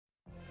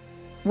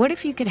What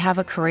if you could have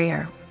a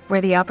career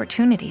where the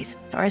opportunities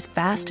are as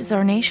vast as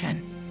our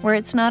nation, where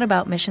it's not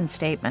about mission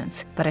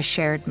statements, but a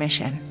shared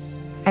mission?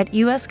 At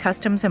U.S.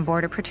 Customs and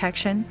Border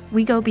Protection,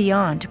 we go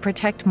beyond to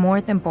protect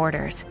more than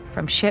borders.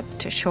 From ship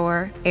to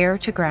shore, air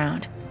to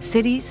ground,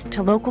 cities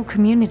to local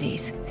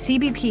communities,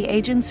 CBP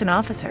agents and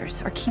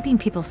officers are keeping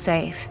people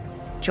safe.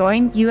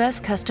 Join U.S.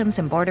 Customs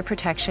and Border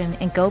Protection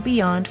and go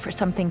beyond for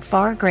something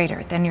far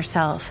greater than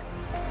yourself.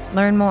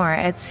 Learn more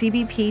at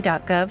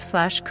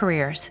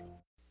cbp.gov/careers.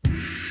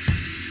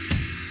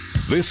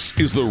 This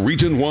is the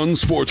Region 1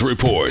 Sports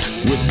Report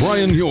with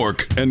Brian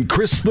York and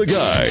Chris the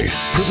Guy,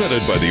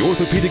 presented by the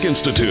Orthopedic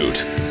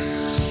Institute.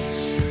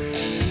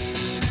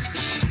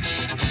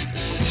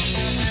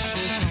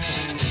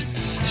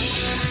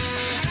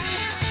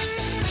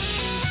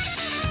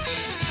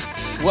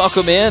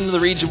 Welcome in to the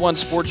Region 1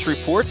 Sports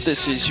Report.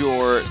 This is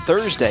your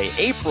Thursday,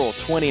 April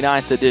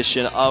 29th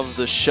edition of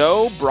the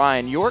show.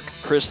 Brian York,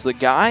 Chris the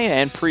Guy,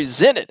 and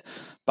presented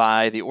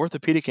by the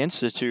Orthopedic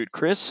Institute.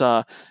 Chris,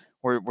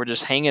 we're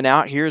just hanging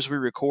out here as we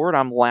record.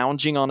 I'm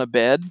lounging on a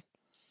bed,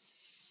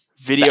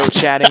 video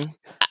chatting.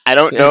 I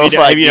don't know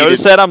have you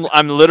noticed that?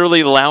 I'm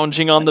literally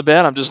lounging on the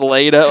bed. I'm just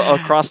laid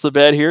across the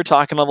bed here,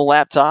 talking on the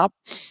laptop.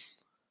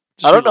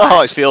 I don't know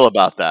how I feel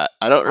about that.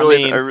 I don't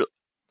really.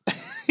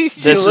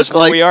 This is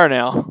where we are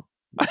now.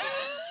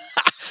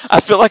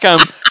 I feel like I'm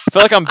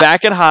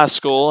back in high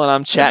school and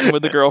I'm chatting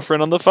with a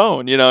girlfriend on the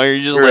phone. You know, you're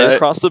just laid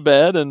across the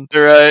bed and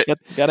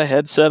got a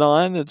headset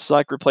on. It's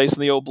like replacing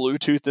the old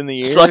Bluetooth in the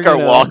ear. It's like our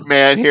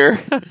Walkman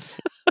here.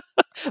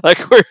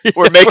 Like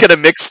we're making a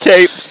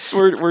mixtape.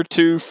 We're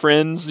two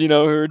friends, who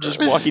are just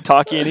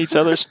walkie-talkieing each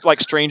other, like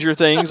Stranger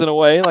Things in a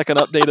way, like an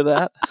update of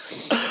that.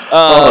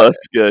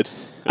 That's good.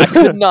 I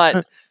could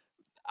not.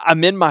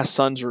 I'm in my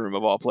son's room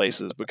of all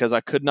places because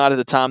I could not at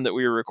the time that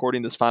we were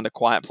recording this find a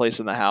quiet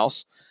place in the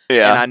house.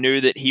 Yeah. And I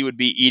knew that he would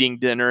be eating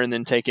dinner and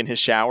then taking his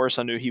shower,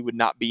 so I knew he would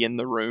not be in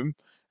the room.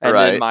 And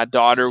then my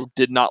daughter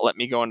did not let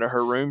me go into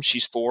her room.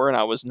 She's 4, and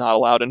I was not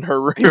allowed in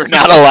her room. You're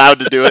not allowed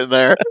to do it in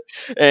there.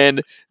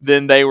 And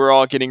then they were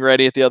all getting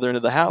ready at the other end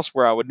of the house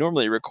where I would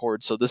normally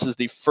record. So this is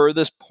the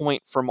furthest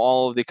point from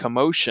all of the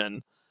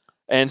commotion.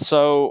 And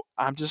so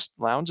I'm just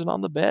lounging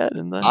on the bed.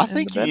 I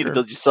think you need to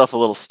build yourself a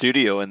little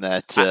studio in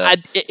that.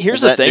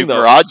 Here's the thing,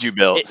 though. Garage you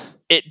built.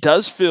 It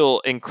does feel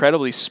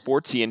incredibly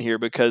sportsy in here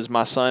because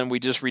my son, we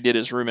just redid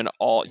his room in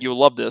you'll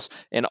love this,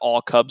 in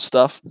all Cubs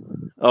stuff.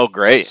 Oh,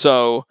 great.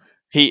 So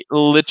he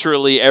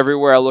literally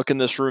everywhere I look in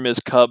this room is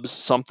Cubs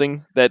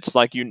something that's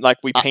like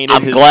we painted.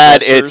 I'm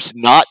glad it's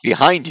not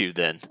behind you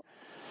then.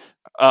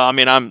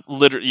 I'm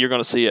literally, you're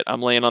going to see it.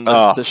 I'm laying on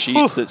the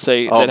sheets that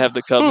say that have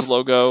the Cubs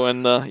logo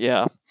and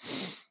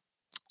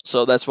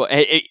So that's what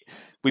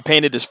we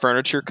painted his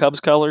furniture Cubs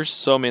colors.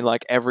 So when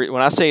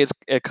I say it's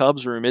a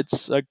Cubs room,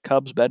 it's a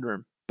Cubs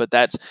bedroom. But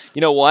that's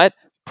what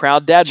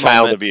proud dad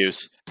child moment.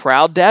 Abuse.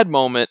 Proud dad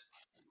moment.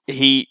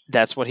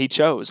 That's what he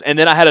chose. And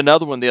then I had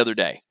another one the other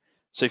day.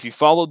 So if you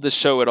followed this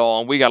show at all,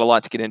 and we got a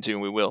lot to get into,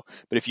 and we will.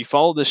 But if you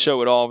followed this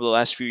show at all over the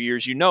last few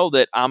years, you know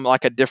that I'm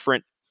like a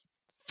different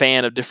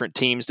fan of different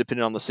teams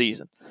depending on the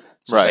season.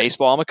 So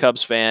baseball, I'm a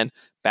Cubs fan.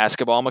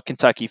 Basketball, I'm a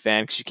Kentucky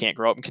fan because you can't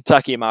grow up in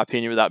Kentucky, in my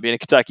opinion, without being a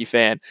Kentucky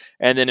fan.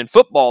 And then in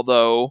football,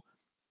 though,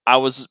 I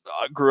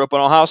grew up an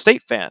Ohio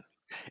State fan.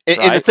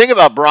 And the thing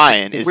about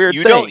Brian is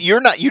you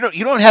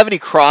don't have any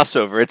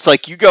crossover. It's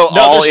like you go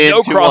all into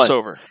no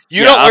crossover. One.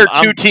 You don't wear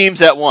two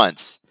teams at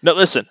once. No,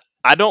 listen.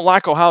 I don't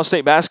like Ohio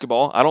State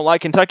basketball. I don't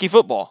like Kentucky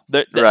football.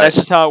 That's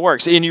just how it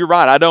works. And you're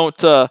right. I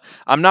don't.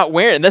 I'm not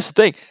wearing. And that's the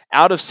thing.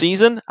 Out of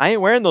season, I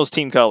ain't wearing those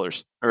team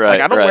colors.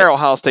 Right. I don't wear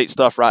Ohio State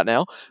stuff right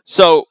now.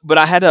 So, but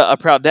I had a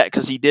proud dad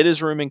because he did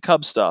his room in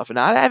Cubs stuff, and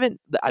I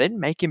didn't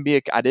make him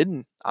be.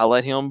 I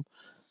let him.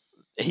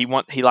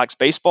 He likes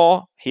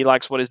baseball. He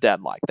likes what his dad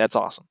liked. That's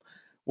awesome.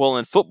 Well,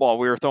 in football,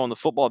 we were throwing the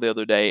football the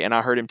other day, and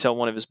I heard him tell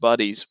one of his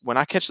buddies, "When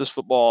I catch this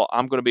football,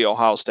 I'm going to be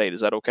Ohio State.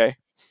 Is that okay?"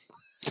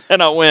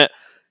 And I went,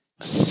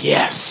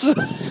 yes.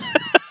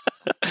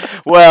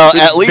 Well,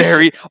 at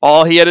least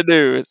all he had to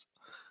do is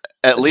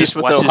at least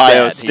with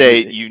Ohio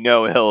State,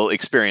 he'll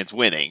experience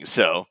winning.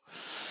 So,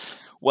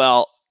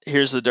 well,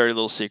 here's the dirty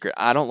little secret.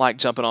 I don't like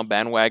jumping on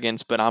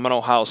bandwagons, but I'm an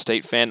Ohio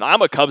State fan.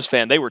 I'm a Cubs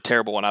fan. They were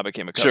terrible when I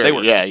became a Cubs. Sure, they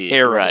were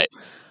terrible. Right.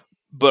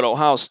 But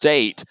Ohio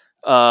State,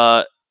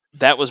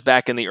 that was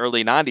back in the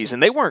early 90s,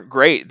 and they weren't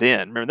great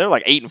then. Remember, they're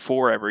like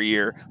 8-4 every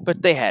year,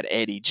 but they had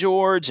Eddie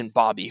George and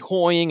Bobby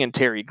Hoying and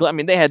Terry Glenn. I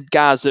mean, they had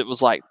guys that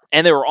was like,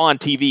 and they were on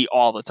TV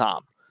all the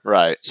time.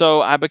 Right.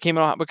 So I became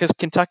because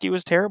Kentucky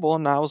was terrible,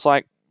 and I was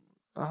like,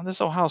 oh,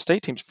 this Ohio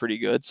State team's pretty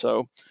good.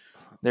 So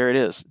there it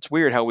is. It's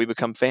weird how we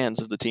become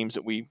fans of the teams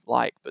that we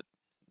like, but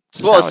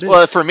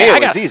well, for me,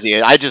 it was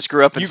easy. I just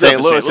grew up in St.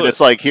 Louis, and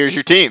it's like, here's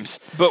your teams.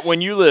 But when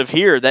you live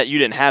here, you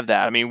didn't have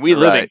that. I mean, we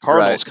live in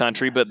Cardinals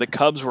country, but the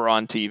Cubs were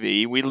on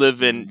TV. We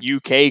live in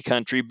UK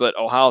country, but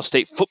Ohio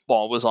State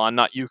football was on,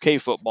 not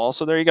UK football.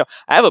 So there you go.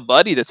 I have a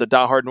buddy that's a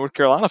diehard North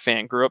Carolina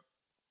fan, grew up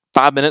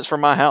 5 minutes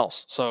from my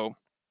house. So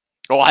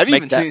Oh, I've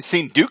even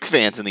seen Duke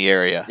fans in the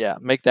area. Yeah,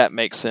 make that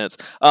make sense.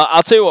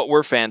 I'll tell you what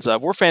we're fans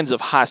of. We're fans of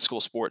high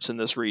school sports in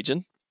this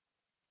region.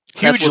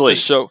 Hugely.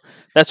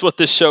 That's what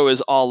this show is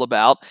all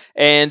about.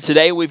 And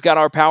today we've got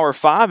our Power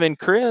 5. And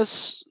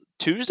Chris,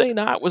 Tuesday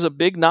night was a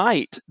big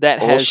night that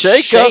has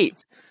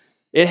shaped.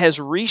 It has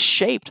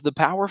reshaped the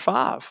Power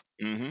 5.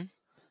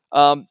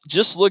 Mm-hmm.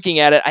 Just looking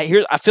at it,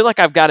 I feel like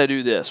I've got to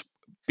do this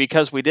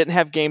because we didn't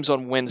have games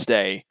on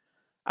Wednesday.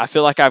 I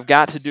feel like I've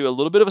got to do a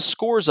little bit of a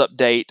scores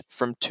update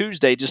from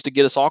Tuesday just to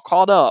get us all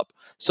caught up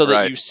so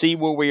that you see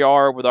where we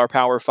are with our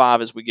Power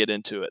 5 as we get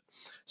into it.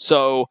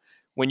 So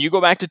when you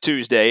go back to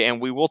Tuesday, and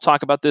we will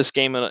talk about this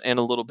game in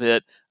a little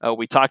bit,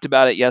 we talked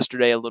about it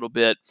yesterday a little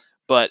bit,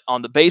 but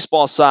on the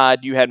baseball side,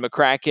 you had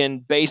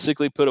McCracken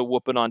basically put a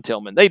whooping on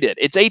Tillman. They did.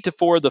 It's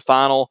 8-4 the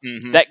final.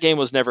 Mm-hmm. That game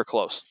was never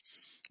close.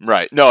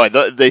 Right. No,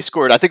 they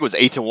scored, I think it was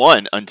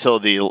 8-1 until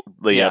the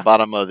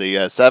bottom of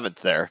the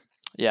seventh there.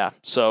 Yeah,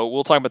 so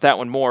we'll talk about that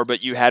one more,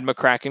 but you had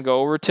McCracken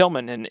go over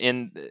Tillman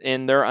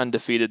in their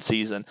undefeated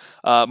season.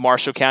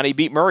 Marshall County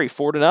beat Murray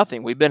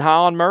 4-0. We've been high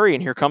on Murray,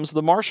 and here comes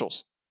the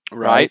Marshalls.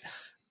 Right?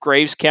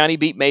 Graves County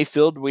beat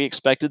Mayfield. We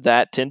expected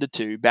that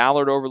 10-2.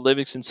 Ballard over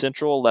Livingston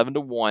Central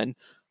 11-1.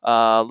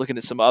 Looking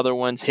at some other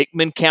ones,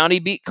 Hickman County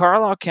beat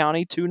Carlisle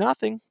County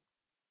 2-0.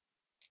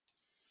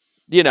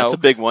 That's a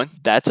big one.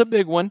 That's a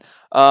big one.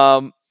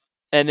 And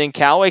then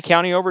Callaway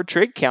County over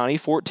Trigg County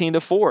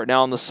 14-4.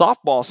 Now on the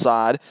softball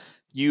side,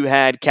 you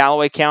had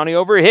Callaway County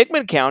over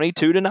Hickman County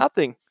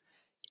 2-0.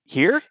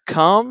 Here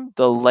come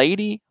the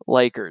Lady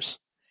Lakers.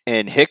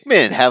 And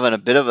Hickman having a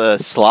bit of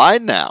a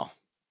slide now.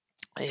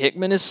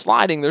 Hickman is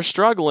sliding. They're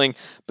struggling.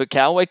 But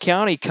Callaway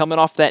County, coming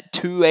off that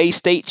 2A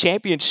state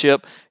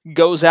championship,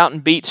 goes out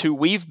and beats who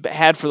we've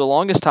had for the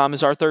longest time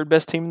as our third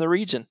best team in the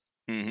region.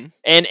 Mm-hmm.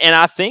 And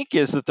I think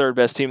is the third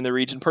best team in the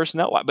region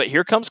personnel-wise. But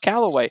here comes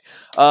Callaway.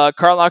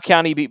 Carlisle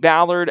County beat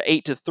Ballard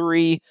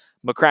 8-3.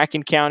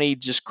 McCracken County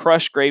just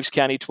crushed Graves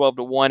County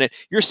 12-1. And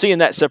you're seeing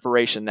that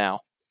separation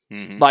now.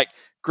 Mm-hmm. Like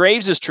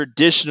Graves is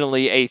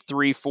traditionally a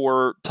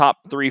top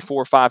 3,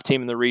 4, 5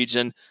 team in the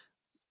region.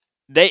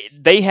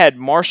 They had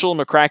Marshall and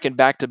McCracken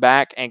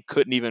back-to-back and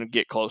couldn't even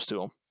get close to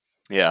them.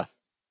 Yeah.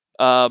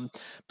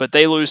 But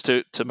they lose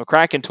to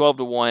McCracken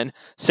 12-1.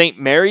 St.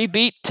 Mary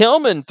beat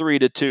Tillman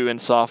 3-2 in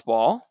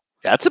softball.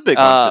 That's a big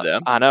one for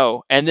them. I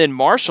know. And then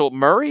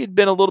Murray had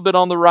been a little bit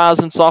on the rise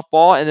in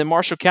softball, and then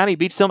Marshall County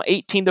beats them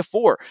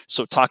 18-4.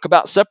 So talk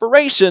about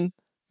separation.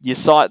 You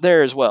saw it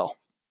there as well.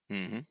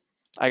 Mm-hmm.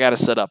 I got to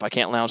sit up. I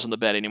can't lounge on the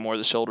bed anymore.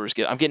 The shoulders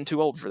I'm getting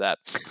too old for that.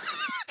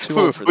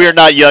 We are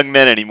not young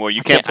men anymore.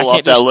 You can't pull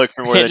off that look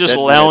from where you can't just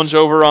lounge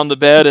over on the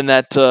bed in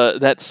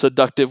that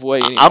seductive way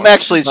anymore. I'm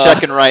actually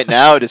checking right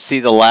now to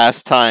see the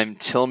last time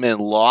Tillman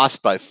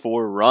lost by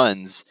 4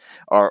 runs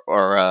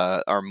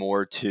or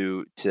more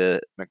to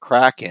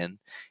McCracken.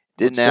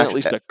 It's been at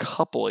least a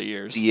couple of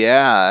years.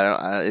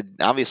 Yeah, it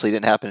obviously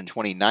didn't happen in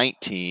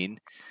 2019.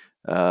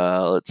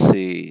 Let's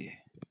see.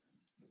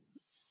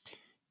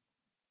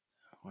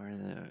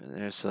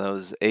 So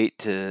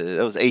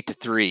that was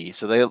 8-3.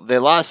 So they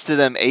lost to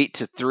them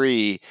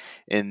 8-3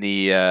 in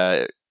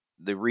the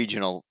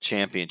regional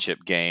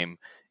championship game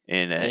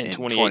in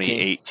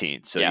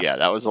 2018. So yeah,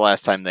 that was the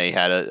last time they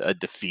had a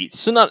defeat.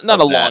 So not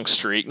a long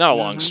streak,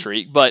 long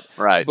streak, but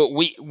right. But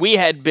we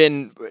had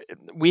been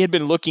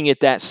looking at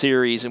that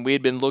series, and we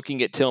had been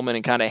looking at Tillman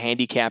and kind of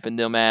handicapping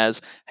them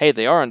as, hey,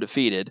 they are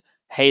undefeated.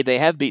 Hey, they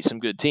have beat some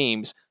good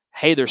teams.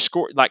 Hey, they're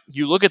scoring. Like,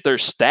 you look at their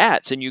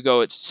stats and you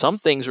go, some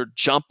things are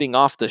jumping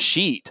off the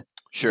sheet,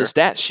 sure, the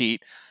stat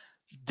sheet.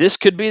 This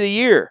could be the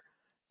year.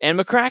 And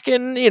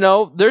McCracken,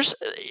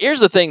 here's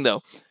the thing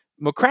though.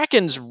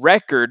 McCracken's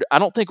record, I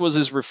don't think was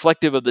as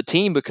reflective of the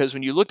team, because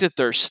when you looked at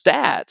their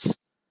stats,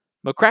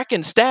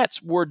 McCracken's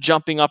stats were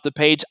jumping off the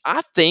page,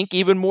 I think,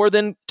 even more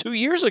than 2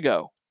 years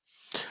ago.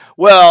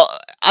 Well,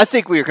 I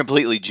think we are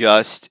completely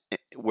just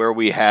where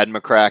we had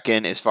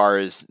McCracken as far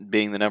as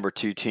being the number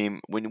 2 team.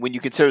 When you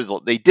consider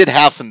they did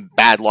have some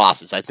bad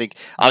losses. I think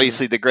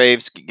obviously the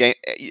Graves game,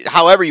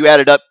 however you add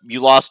it up, you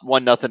lost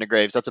 1-0 to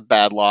Graves. That's a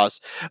bad loss.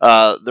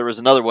 There was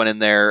another one in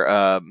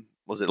there.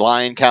 Was it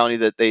Lyon County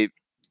that they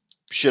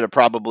should have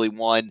probably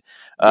won?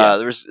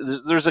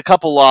 There's a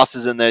couple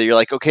losses in there. You're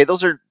like, okay,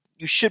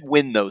 you should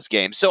win those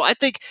games. So I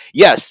think,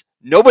 yes,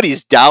 nobody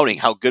is doubting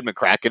how good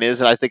McCracken is.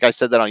 And I think I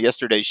said that on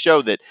yesterday's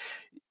show, that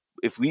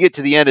if we get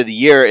to the end of the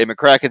year and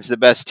McCracken's the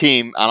best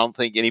team, I don't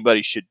think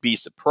anybody should be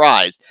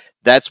surprised.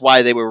 That's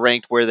why they were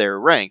ranked where they were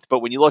ranked.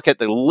 But when you look at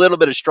the little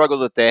bit of struggle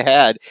that they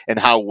had and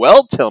how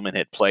well Tillman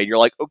had played, you're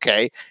like,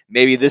 okay,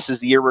 maybe this is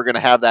the year we're going to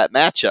have that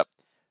matchup.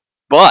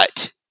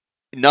 But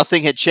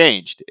nothing had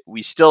changed.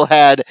 We still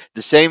had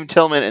the same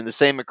Tillman and the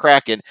same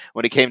McCracken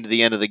when it came to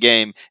the end of the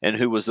game, and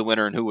who was the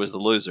winner and who was the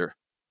loser.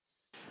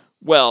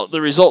 Well, the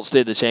results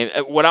stayed the same.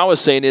 What I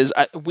was saying is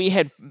we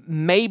had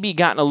maybe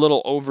gotten a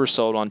little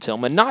oversold on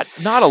Tillman. Not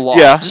a lot,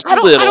 just a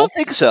little. I don't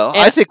think so. And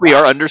I think we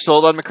are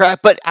undersold on McCracken,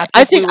 but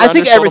I think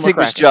everything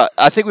was just.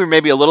 I think we were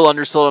maybe a little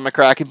undersold on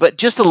McCracken, but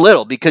just a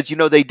little because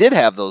they did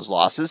have those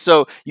losses,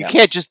 so you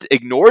can't just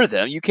ignore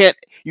them. You can't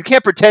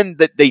pretend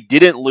that they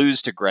didn't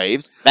lose to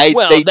Graves. They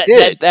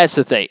did. That's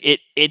the thing.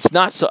 It's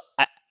not so.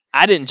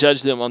 I didn't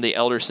judge them on the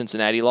Elder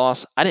Cincinnati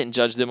loss. I didn't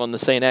judge them on the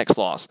St. X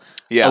loss.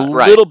 Yeah, a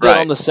little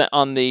bit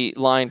on the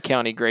Lyon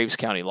County, Graves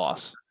County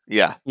loss.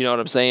 Yeah, you know what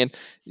I'm saying.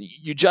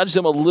 You judge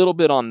them a little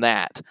bit on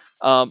that.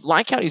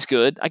 Lyon County's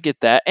good. I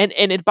get that.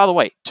 And by the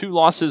way, 2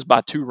 losses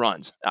by 2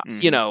 runs.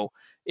 Mm-hmm.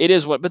 It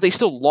is what. But they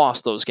still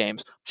lost those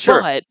games.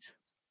 Sure. But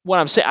what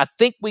I'm saying, I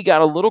think we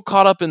got a little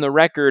caught up in the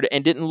record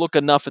and didn't look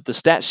enough at the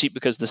stat sheet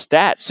because the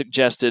stats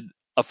suggested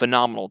a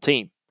phenomenal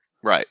team.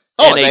 Right.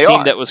 And a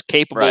team that was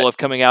capable of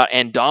coming out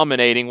and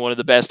dominating one of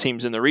the best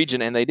teams in the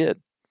region, and they did.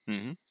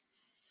 Mm-hmm.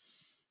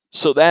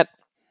 So that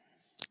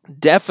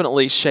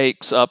definitely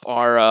shakes up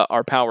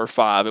our Power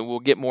 5, and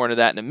we'll get more into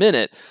that in a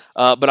minute.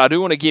 But I do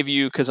want to give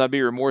you, because I'd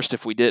be remorse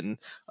if we didn't,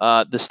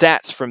 the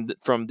stats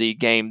from the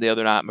game the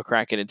other night,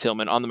 McCracken and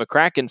Tillman. On the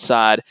McCracken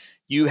side,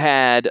 you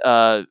had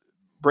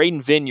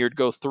Braden Vineyard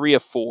go 3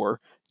 of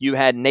 4. You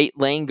had Nate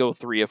Lane go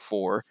 3 of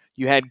 4.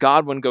 You had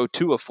Godwin go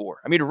 2 of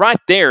 4. I mean, right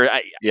there,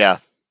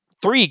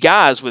 3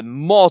 guys with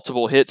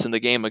multiple hits in the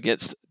game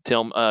against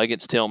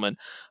Tillman.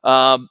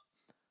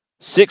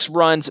 6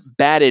 runs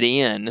batted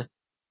in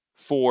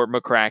for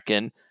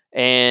McCracken,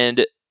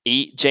 and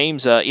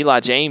Eli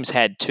James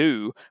had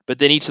 2, but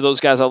then each of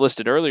those guys I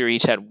listed earlier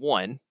each had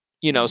 1.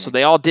 So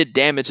they all did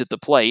damage at the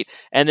plate.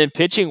 And then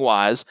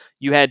pitching-wise,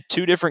 you had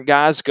 2 different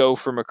guys go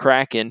for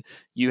McCracken.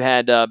 You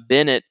had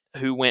Bennett,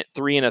 who went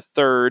 3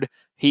 1/3.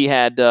 He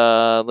had,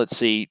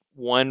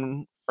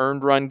 1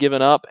 earned run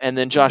given up, and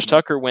then Josh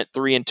Tucker went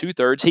 3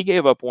 2/3. He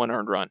gave up 1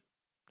 earned run.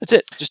 That's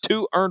it. Just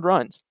 2 earned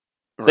runs.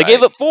 Right. They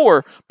gave up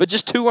 4, but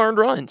just 2 earned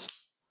runs.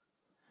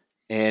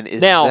 And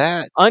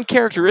that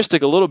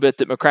uncharacteristic a little bit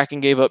that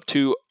McCracken gave up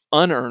 2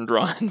 unearned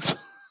runs?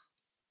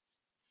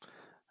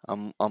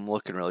 I'm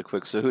looking really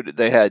quick. So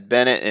they had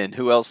Bennett, and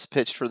who else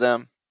pitched for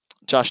them?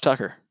 Josh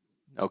Tucker.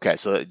 Okay,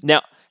 so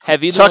now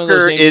have either Tucker one of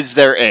those names... is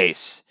their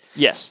ace.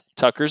 Yes,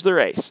 Tucker's their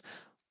ace.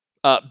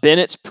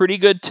 Bennett's pretty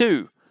good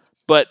too.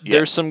 But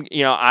there's some,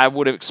 I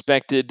would have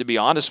expected, to be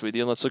honest with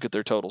you, and let's look at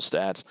their total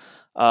stats.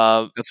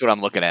 That's what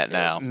I'm looking at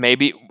now.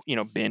 Maybe,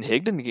 Ben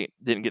Higdon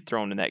didn't get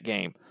thrown in that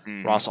game.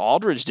 Mm-hmm. Ross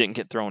Aldridge didn't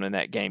get thrown in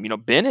that game.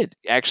 Bennett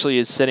actually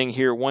is sitting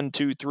here 1,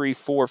 2, 3,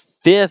 4,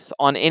 5th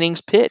on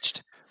innings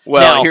pitched.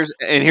 Well, now,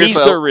 here's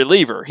their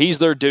reliever. He's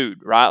their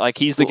dude, right? Like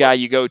he's the guy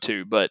you go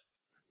to. But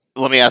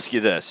let me ask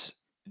you this: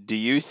 do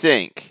you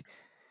think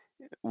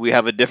we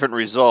have a different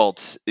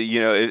result?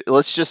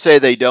 Let's just say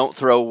they don't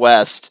throw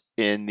West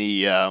in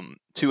the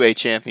 2A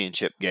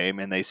championship game,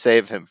 and they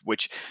save him,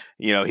 which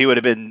he would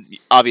have been,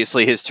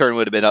 obviously his turn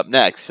would have been up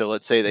next. So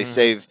let's say they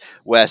save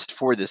West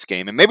for this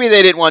game, and maybe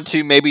they didn't want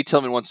to. Maybe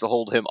Tillman wants to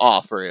hold him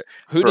off for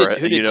who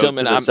did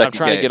Tillman? I'm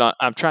trying to get on.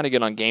 I'm trying to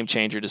get on Game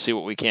Changer to see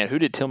what we can. Who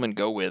did Tillman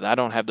go with? I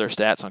don't have their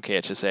stats on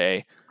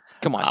KHSA.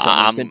 Come on,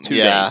 Tillman. It's been 2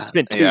 days. It's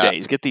been 2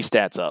 days. Get these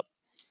stats up.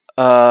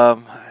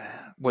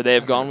 Would they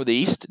have gone with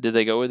East? Did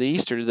they go with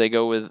East, or did they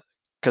go with?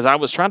 Because I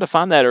was trying to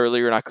find that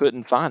earlier and I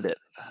couldn't find it.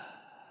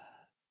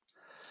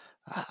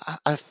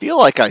 I feel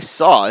like I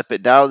saw it,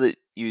 but now that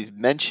you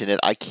mention it,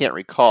 I can't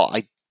recall.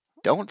 I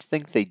don't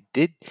think they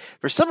did.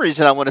 For some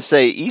reason, I want to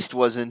say East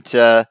wasn't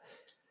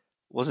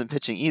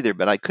pitching either,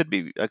 but I could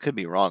be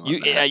wrong on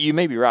that. Yeah, you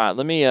may be right.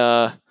 Let me.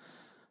 I'm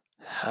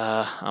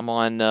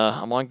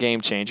on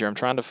Game Changer. I'm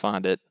trying to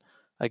find it.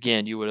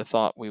 Again, you would have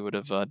thought we would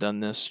have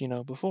done this,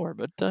 before,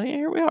 but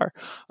here we are.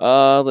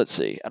 Let's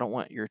see. I don't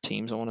want your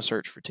teams. I want to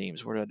search for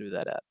teams. Where do I do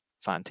that at?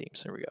 Find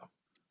teams. There we go.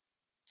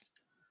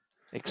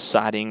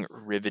 Exciting,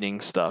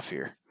 riveting stuff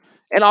here.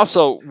 And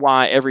also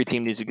why every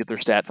team needs to get their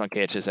stats on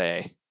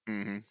KHSAA.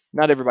 Mm-hmm.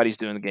 Not everybody's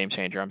doing the Game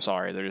Changer. I'm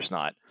sorry. They're just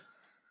not.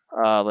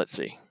 Let's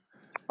see.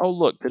 Oh,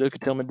 look. Paducah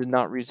Tillman did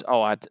not read.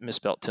 Oh, I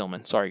misspelled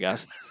Tillman. Sorry,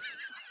 guys.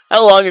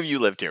 How long have you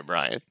lived here,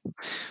 Brian?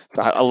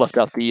 So I left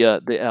out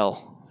the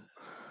L.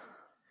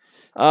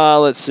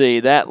 Let's see.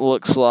 That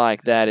looks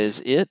like that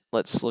is it.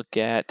 Let's look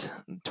at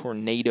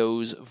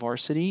Tornadoes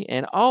varsity.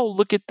 And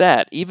look at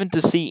that. Even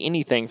to see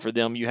anything for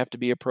them, you have to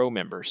be a pro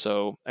member.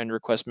 And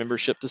request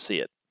membership to see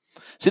it.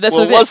 See, that's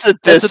the thing.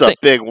 Wasn't this a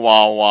big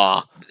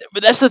wah-wah?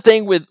 But that's the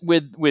thing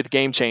with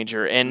Game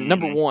Changer. And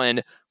number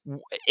one,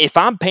 if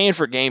I'm paying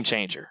for Game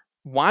Changer,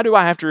 why do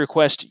I have to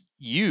request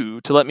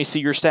you to let me see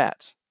your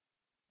stats?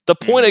 The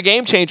point of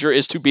Game Changer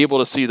is to be able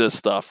to see this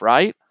stuff,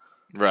 right?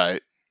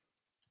 Right.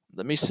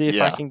 Let me see if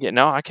I can get...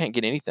 No, I can't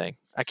get anything.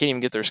 I can't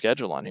even get their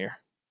schedule on here.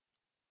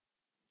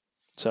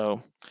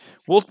 So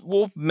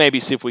we'll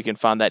maybe see if we can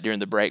find that during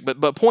the break.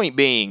 But point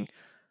being,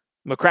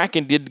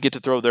 McCracken did get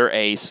to throw their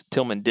ace.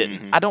 Tillman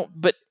didn't.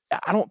 Mm-hmm.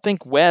 I don't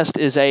think West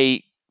is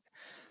a...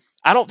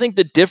 I don't think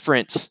the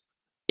difference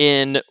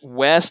in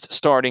West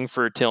starting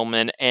for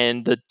Tillman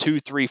and the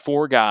 2, 3,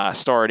 4 guy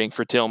starting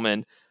for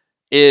Tillman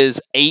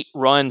is 8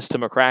 runs to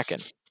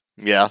McCracken.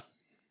 Yeah.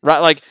 Right?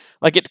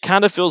 Like it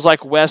kind of feels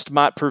like West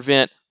might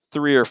prevent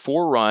 3 or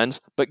 4 runs,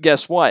 but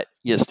guess what?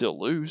 You still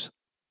lose.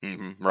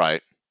 Mm-hmm.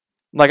 Right.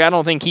 Like, I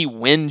don't think he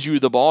wins you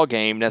the ball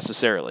game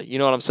necessarily. You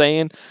know what I'm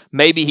saying?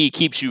 Maybe he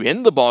keeps you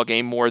in the ball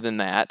game more than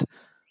that.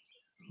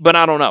 But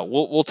I don't know.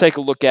 We'll take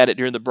a look at it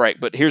during the break.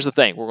 But here's the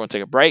thing. We're going to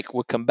take a break.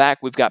 We'll come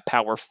back. We've got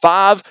Power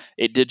 5.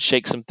 It did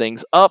shake some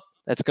things up.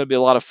 That's going to be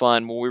a lot of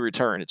fun when we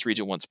return. It's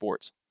Region 1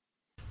 Sports.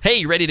 Hey,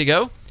 you ready to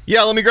go?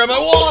 Yeah, let me grab my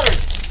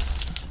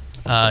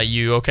water.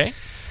 You okay?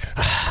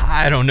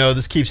 I don't know.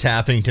 This keeps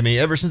happening to me.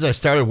 Ever since I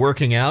started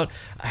working out,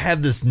 I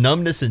have this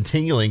numbness and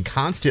tingling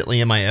constantly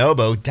in my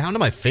elbow down to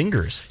my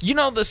fingers. You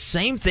know, the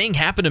same thing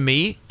happened to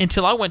me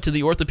until I went to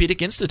the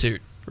Orthopedic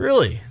Institute.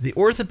 Really? The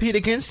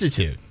Orthopedic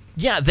Institute?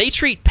 Yeah, they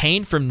treat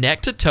pain from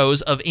neck to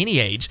toes of any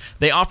age.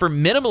 They offer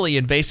minimally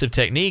invasive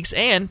techniques,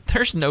 and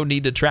there's no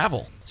need to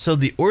travel. So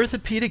the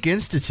Orthopedic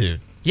Institute.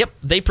 Yep,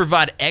 they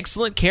provide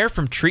excellent care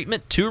from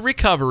treatment to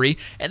recovery,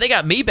 and they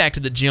got me back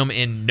to the gym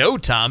in no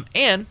time,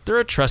 and they're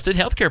a trusted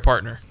healthcare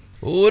partner.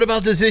 What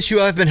about this issue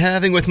I've been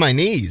having with my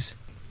knees?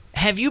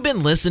 Have you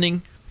been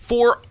listening?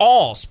 For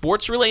all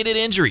sports-related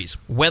injuries,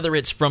 whether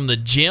it's from the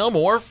gym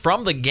or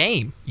from the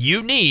game,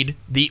 you need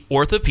the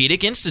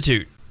Orthopedic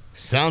Institute.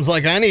 Sounds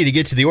like I need to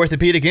get to the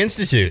Orthopedic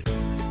Institute.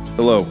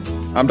 Hello,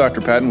 I'm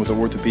Dr. Patton with the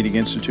Orthopedic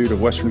Institute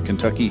of Western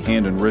Kentucky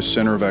Hand and Wrist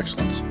Center of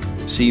Excellence.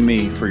 See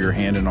me for your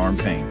hand and arm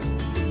pain.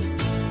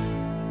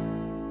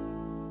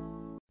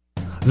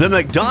 The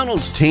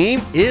McDonald's team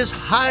is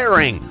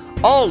hiring.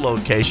 All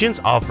locations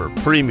offer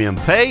premium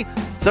pay,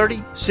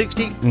 30,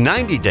 60,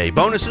 90-day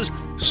bonuses,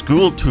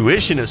 school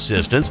tuition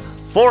assistance,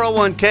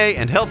 401k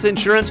and health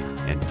insurance,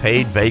 and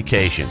paid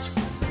vacations.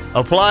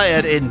 Apply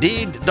at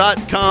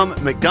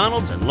Indeed.com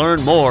McDonald's and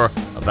learn more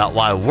about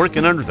why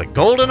working under the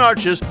golden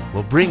arches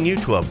will bring you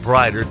to a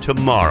brighter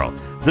tomorrow.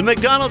 The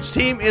McDonald's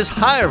team is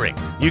hiring.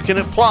 You can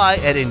apply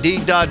at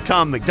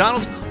Indeed.com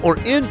McDonald's or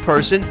in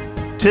person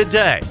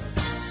today.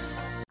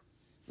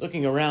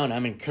 Looking around,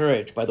 I'm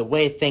encouraged by the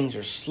way things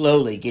are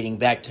slowly getting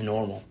back to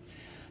normal.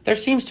 There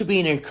seems to be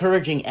an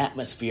encouraging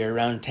atmosphere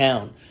around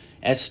town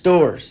as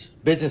stores,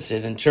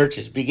 businesses, and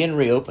churches begin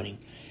reopening.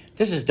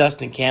 This is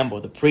Dustin Campbell,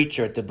 the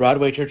preacher at the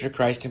Broadway Church of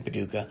Christ in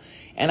Paducah,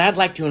 and I'd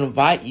like to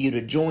invite you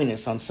to join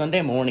us on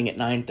Sunday morning at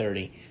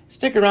 9:30.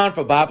 Stick around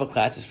for Bible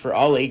classes for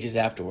all ages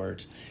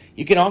afterwards.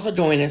 You can also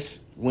join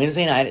us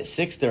Wednesday night at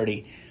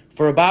 6:30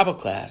 for a Bible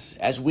class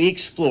as we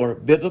explore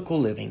biblical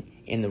living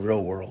in the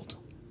real world.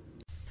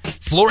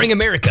 Flooring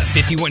America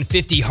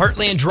 5150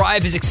 Heartland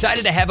Drive is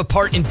excited to have a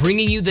part in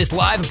bringing you this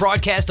live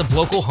broadcast of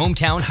local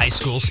hometown high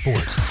school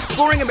sports.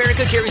 Flooring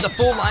America carries a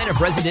full line of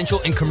residential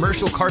and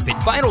commercial carpet,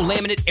 vinyl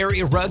laminate,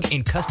 area rug,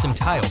 and custom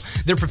tile.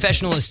 Their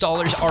professional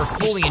installers are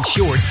fully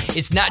insured.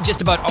 It's not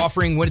just about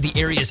offering one of the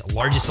area's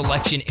largest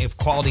selection of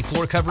quality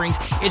floor coverings.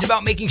 It's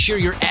about making sure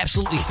you're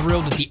absolutely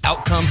thrilled with the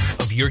outcome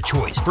of your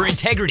choice. For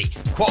integrity,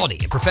 quality,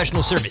 and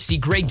professional service, see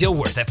Greg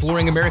Dilworth at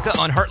Flooring America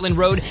on Heartland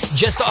Road,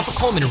 just off of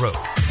Coleman Road.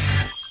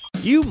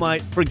 You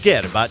might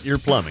forget about your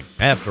plumbing.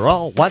 After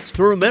all, what's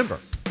to remember?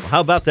 Well, how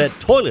about that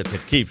toilet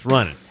that keeps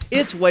running?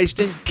 It's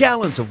wasting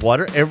gallons of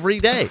water every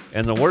day.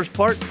 And the worst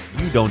part,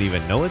 you don't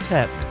even know it's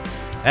happening.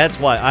 That's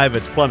why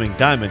Ivet's Plumbing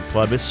Diamond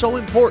Club is so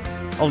important.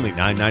 Only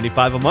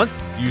 $9.95 a month.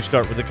 You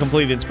start with a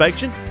complete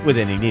inspection with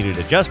any needed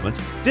adjustments,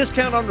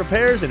 discount on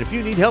repairs, and if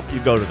you need help, you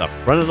go to the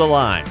front of the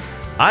line.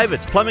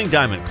 Ivet's Plumbing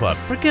Diamond Club.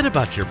 Forget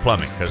about your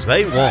plumbing, because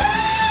they won't.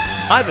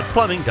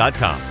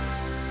 Ivet'sPlumbing.com.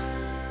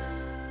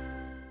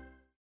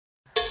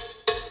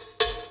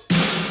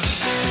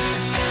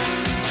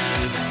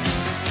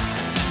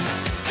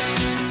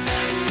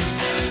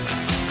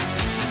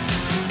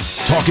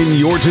 Talking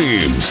your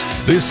teams.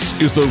 This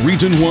is the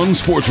Region 1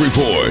 Sports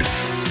Report.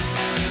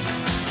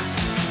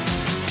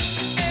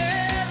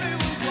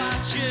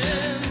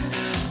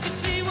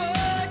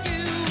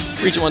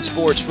 Region 1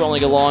 Sports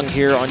rolling along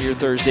here on your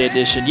Thursday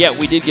edition. Yeah,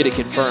 we did get it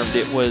confirmed.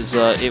 It was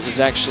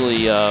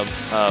actually, and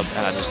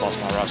I just lost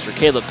my roster,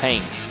 Caleb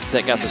Payne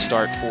that got the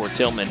start for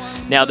Tillman.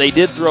 Now, they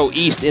did throw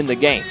East in the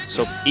game,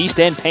 so East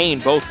and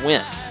Payne both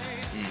win.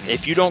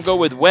 If you don't go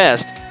with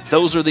West,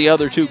 those are the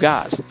other two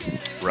guys.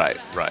 Right.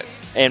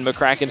 And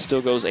McCracken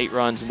still goes 8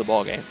 runs in the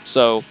ballgame.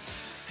 So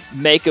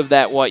make of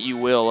that what you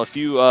will. A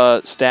few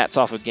stats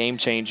off of Game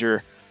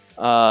Changer.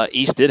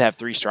 East did have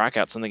 3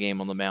 strikeouts in the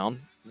game on the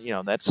mound. You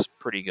know, that's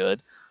pretty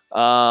good.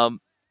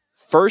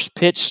 First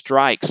pitch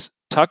strikes.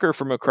 Tucker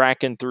for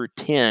McCracken threw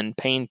 10,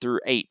 Payne threw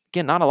 8.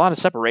 Again, not a lot of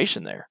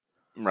separation there.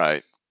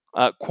 Right.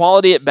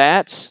 Quality at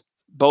bats.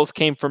 Both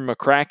came from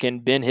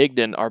McCracken. Ben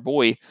Higdon, our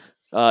boy,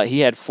 he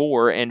had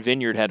 4, and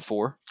Vineyard had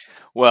 4.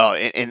 Well,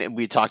 and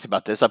we talked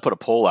about this. I put a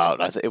poll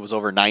out. It was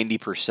over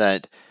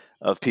 90%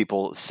 of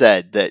people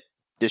said that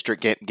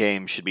district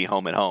games should be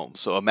home and home.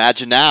 So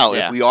imagine now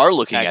if we are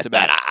looking at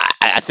that.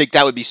 I think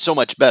that would be so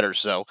much better.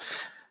 So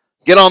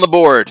get on the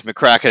board,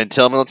 McCracken and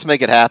Tillman. Let's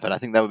make it happen. I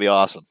think that would be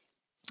awesome.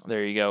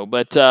 There you go.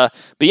 But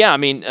yeah, I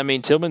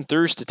mean, Tillman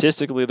threw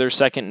statistically their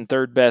second and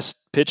third best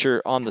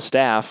pitcher on the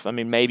staff. I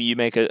mean, maybe you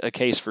make a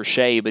case for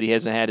Shea, but he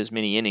hasn't had as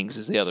many innings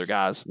as the other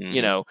guys.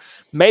 Mhm.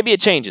 Maybe it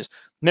changes.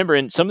 Remember,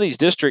 in some of these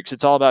districts,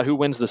 it's all about who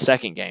wins the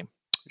second game.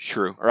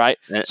 True. Right?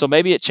 Eh. So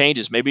maybe it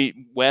changes. Maybe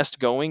West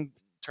going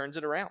turns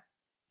it around.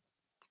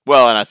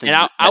 Well, and I think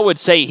I would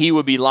say he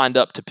would be lined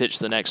up to pitch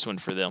the next one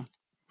for them.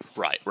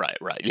 right.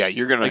 Yeah,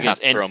 you're going to have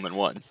to throw him in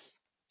one.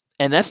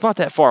 And that's not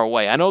that far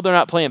away. I know they're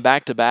not playing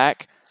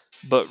back-to-back,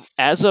 but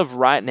as of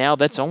right now,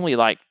 that's only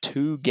like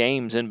 2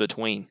 games in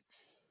between.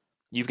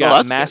 You've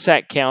got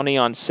Massac County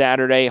on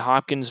Saturday,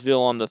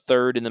 Hopkinsville on the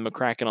 3rd, and then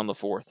McCracken on the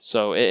 4th.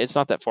 So it's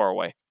not that far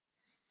away.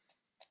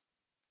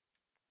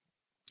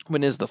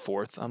 When is the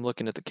 4th? I'm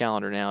looking at the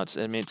calendar now. It's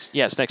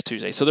next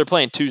Tuesday. So they're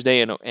playing Tuesday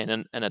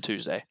and a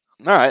Tuesday.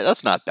 All right,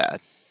 that's not bad.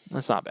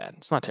 That's not bad.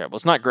 It's not terrible.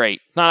 It's not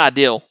great. Not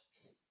ideal.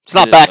 It's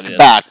not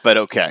back-to-back, but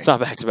okay. It's not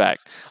back-to-back.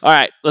 All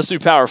right, let's do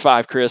Power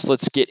 5, Chris.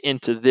 Let's get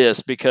into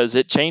this because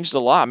it changed a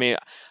lot. I mean,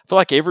 I feel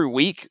like every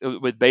week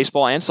with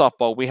baseball and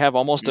softball, we have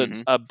almost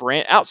a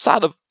brand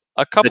outside of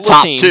a couple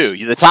of teams.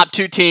 The top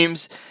 2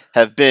 teams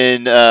have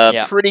been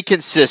pretty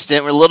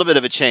consistent with a little bit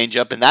of a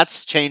change-up, and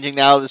that's changing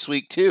now this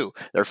week too.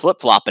 They're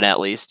flip-flopping at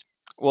least.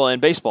 Well, in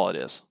baseball it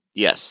is.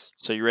 Yes.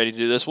 So you ready to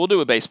do this? We'll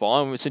do a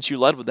baseball. And since you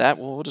led with that,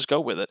 we'll just go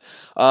with it.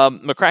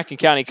 McCracken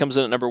County comes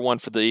in at number 1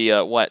 for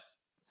the,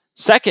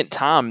 second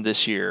time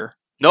this year.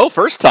 No,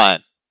 first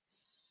time.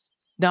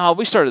 No,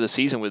 we started the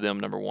season with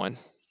them number 1.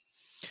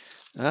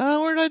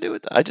 Where did I do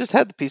it? I just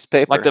had the piece of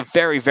paper. Like the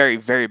very, very,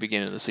 very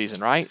beginning of the season,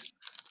 right?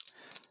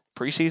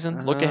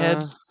 Preseason, look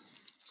ahead.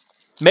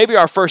 Maybe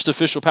our first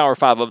official Power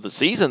 5 of the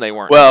season, they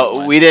weren't.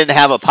 Well, we didn't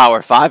have a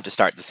Power 5 to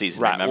start the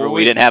season, right. Remember?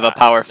 We didn't have a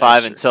Power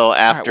 5 until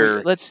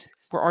after. Right,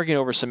 we're arguing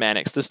over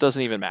semantics. This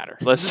doesn't even matter.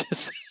 Let's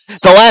just.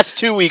 The last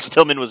 2 weeks,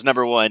 Tillman was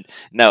number 1.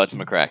 No, it's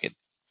McCracken.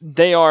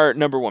 They are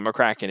number 1.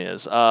 McCracken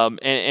is.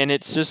 And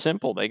it's just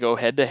simple. They go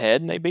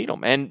head-to-head, and they beat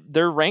them. And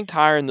they're ranked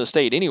higher in the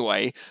state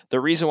anyway. The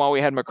reason why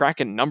we had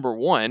McCracken number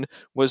 1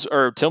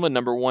 or Tillman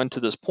number 1 to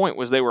this point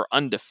was they were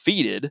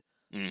undefeated.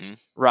 Mm-hmm.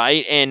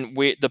 Right, and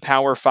the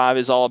Power 5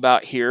 is all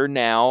about here,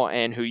 now,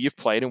 and who you've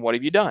played and what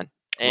have you done.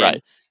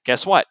 And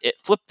guess what? It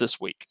flipped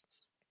this week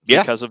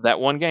because of that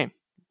one game.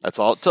 That's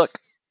all it took.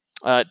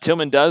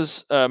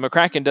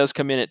 McCracken does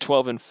come in at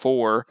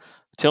 12-4.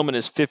 Tillman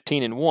is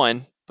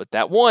 15-1, but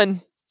that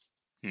one.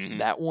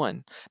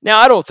 Now,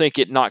 I don't think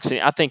it knocks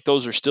in. I think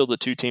those are still the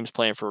 2 teams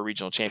playing for a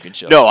regional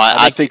championship. No,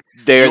 I think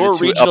they're your the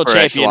 2 regional upper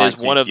champion is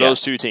teams, one of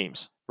those 2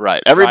 teams.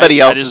 Right. Everybody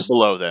else is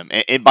below them,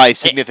 and by a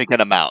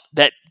significant amount.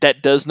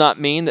 That does not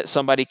mean that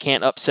somebody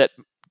can't upset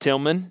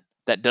Tillman.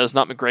 That does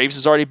not mean Graves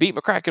has already beat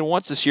McCracken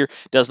once this year.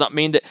 It does not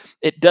mean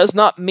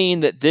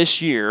that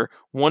this year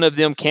one of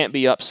them can't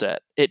be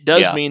upset. It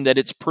does mean that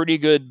it's pretty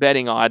good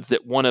betting odds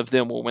that one of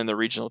them will win the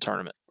regional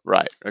tournament.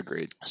 Right.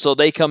 Agreed. So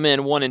they come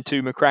in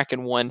 1-2,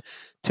 McCracken 1,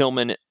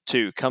 Tillman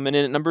 2. Coming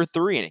in at number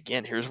 3, and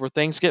again, here's where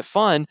things get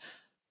fun.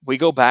 We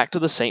go back to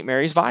the St.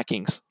 Mary's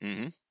Vikings.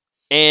 Mm-hmm.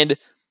 And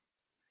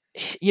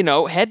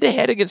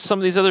head-to-head against some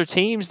of these other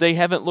teams, they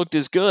haven't looked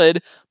as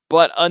good,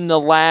 but in the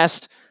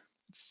last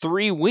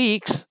 3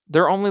 weeks,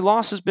 their only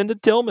loss has been to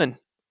Tillman.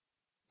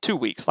 2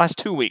 weeks. Last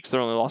 2 weeks,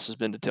 their only loss has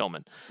been to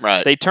Tillman.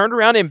 Right. They turned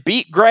around and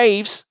beat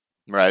Graves.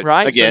 Right.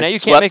 Right. Again, so now you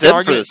can't make an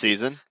argument for the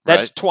season.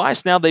 That's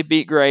twice now they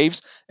beat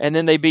Graves, and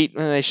then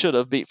they should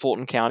have beat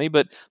Fulton County,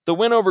 but the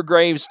win over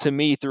Graves to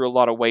me threw a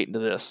lot of weight into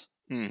this.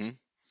 Mm-hmm.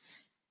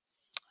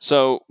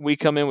 So we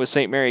come in with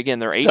St. Mary again.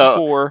 They're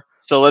 8-4.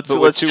 So let's 2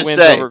 just wins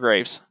say over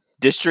Graves.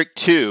 District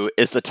 2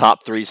 is the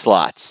top 3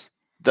 slots.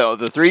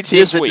 The 3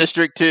 teams in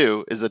District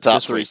 2 is the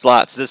top 3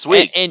 slots this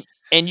week.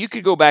 And you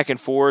could go back and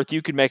forth.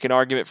 You could make an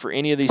argument for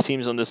any of these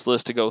teams on this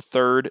list to go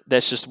 3rd.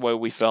 That's just the way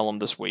we fell them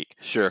this week.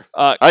 Sure.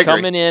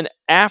 Coming in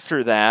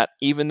after that,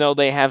 even though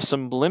they have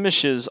some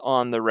blemishes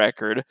on the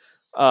record,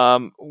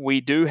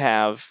 we do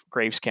have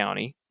Graves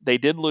County. They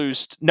did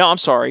lose. No, I'm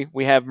sorry.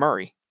 We have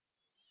Murray.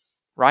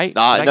 Right?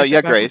 No, you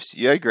had Graves.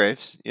 You had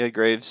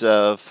Graves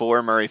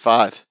 4, Murray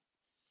 5.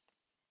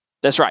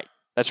 That's right.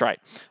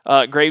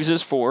 Graves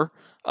is 4.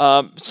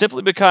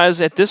 Simply because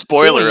at this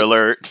spoiler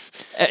alert.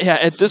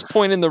 At this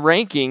point in the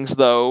rankings,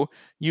 though,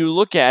 you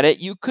look at it,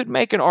 you could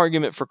make an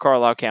argument for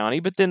Carlisle County,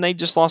 but then they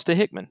just lost to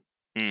Hickman.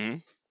 Mm-hmm.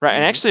 Right,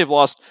 and actually have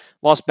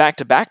lost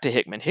back-to-back to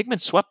Hickman. Hickman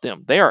swept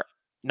them. They are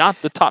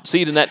not the top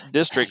seed in that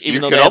district,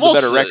 even though they have a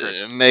better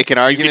record. Make an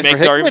argument for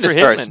Hickman to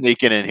start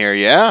sneaking in here,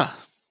 yeah.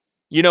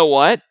 You know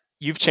what?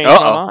 You've changed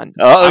my mind.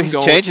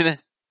 He's changing it.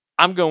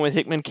 I'm going with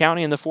Hickman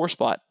County in the 4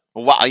 spot.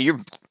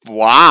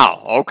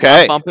 Wow.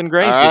 Okay. I'm bumping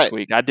Graves this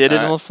week. I did it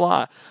on the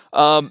fly.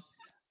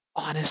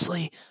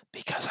 Honestly,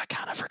 because I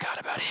kind of forgot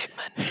about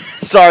Hickman.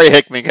 Sorry,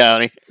 Hickman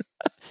County.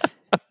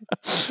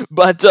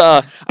 But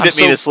I didn't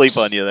mean to sleep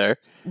on you there.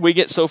 We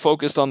get so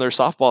focused on their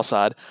softball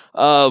side.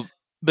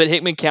 But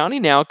Hickman County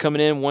now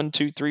coming in 1,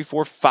 2, 3,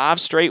 4,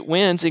 5 straight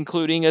wins,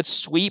 including a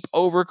sweep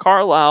over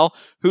Carlisle,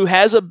 who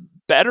has a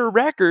better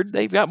record.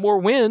 They've got more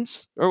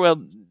wins,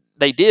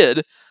 they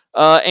did.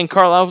 And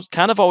Carlisle's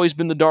kind of always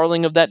been the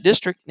darling of that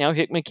district. Now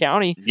Hickman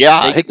County,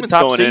 yeah, Hickman's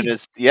going seed. in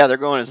as they're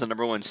going as the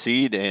number 1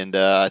 seed, and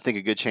I think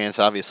a good chance,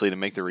 obviously, to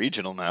make the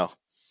regional now.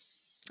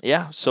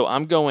 Yeah, so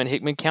I'm going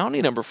Hickman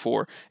County number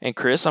 4, and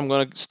Chris, I'm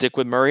going to stick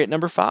with Murray at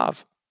number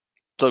 5.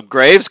 So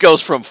Graves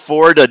goes from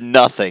 4 to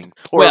nothing.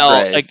 Poor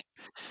Graves.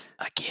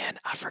 Again,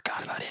 I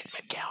forgot about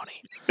Hickman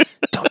County.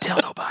 Don't tell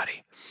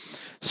nobody.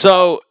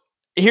 So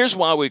here's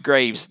why with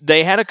Graves.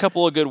 They had a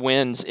couple of good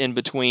wins in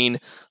between.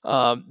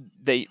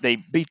 They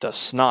beat the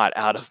snot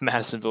out of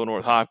Madisonville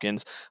North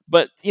Hopkins.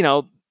 But,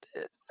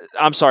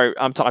 I'm sorry,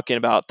 I'm talking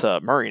about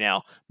Murray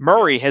now.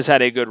 Murray has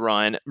had a good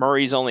run.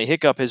 Murray's only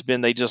hiccup has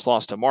been they just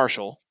lost to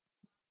Marshall.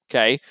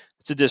 Okay,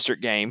 it's a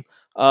district game.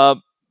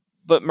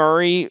 But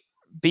Murray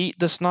beat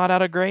the snot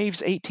out of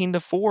Graves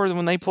 18-4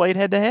 when they played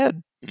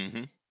head-to-head.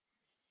 Mm-hmm.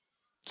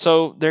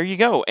 So there you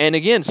go. And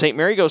again, St.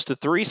 Mary goes to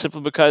 3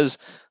 simply because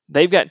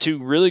they've got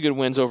 2 really good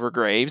wins over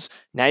Graves.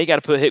 Now you got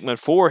to put Hickman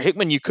 4.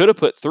 Hickman, you could have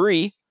put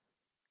 3.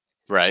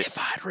 Right. If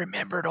I'd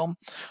remembered them.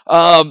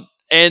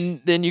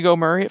 And then you go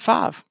Murray at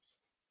 5.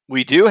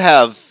 We do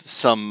have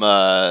some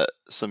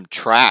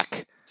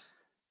track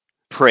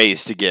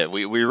praise to give.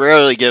 We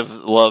rarely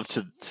give love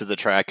to the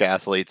track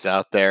athletes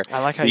out there. I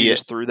like how you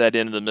just threw that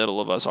into the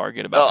middle of us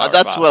arguing about. Oh,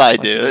 that's what I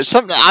do. It's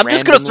something I'm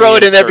just going to throw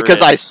it in there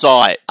because I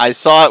saw it.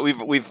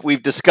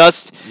 We've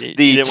discussed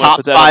the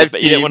top 5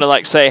 teams. You didn't want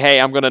to say,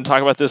 "Hey, I'm going to talk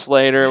about this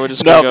later." We're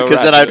just no,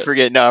 because then I'd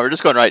forget. No, we're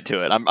just going right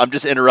to it. I'm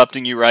just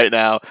interrupting you right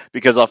now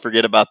because I'll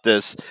forget about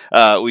this.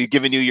 We've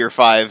given you your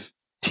 5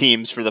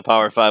 teams for the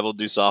Power 5. We'll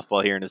do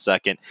softball here in a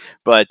second.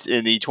 But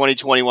in the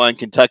 2021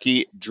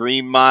 Kentucky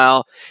Dream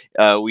Mile,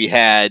 we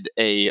had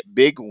a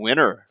big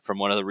winner from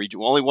one of the region.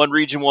 Only one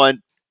Region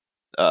 1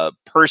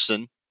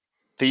 person,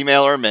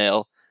 female or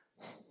male.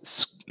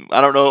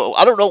 I don't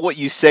know what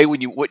you say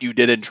when what you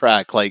did in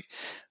track. Like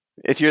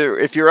if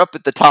you're up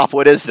at the top,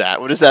 what is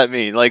that? What does that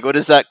mean? Like what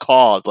is that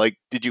called? Like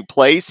did you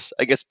place?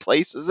 I guess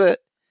place is it?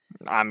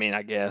 I mean,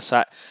 I guess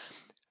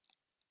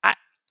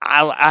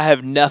I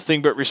have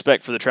nothing but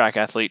respect for the track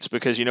athletes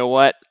because you know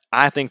what?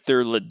 I think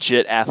they're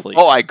legit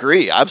athletes. Oh, I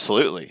agree.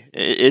 Absolutely.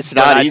 It's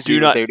not easy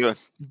what they're doing.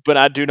 But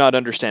I do not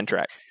understand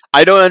track.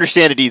 I don't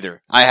understand it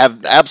either. I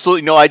have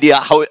absolutely no idea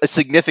how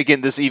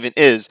significant this even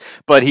is,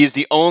 but he's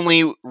the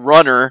only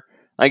runner,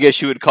 I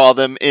guess you would call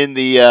them, in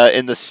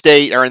the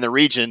state or in the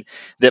region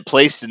that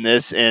placed in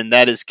this, and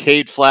that is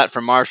Cade Flatt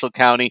from Marshall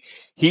County.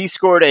 He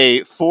scored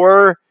a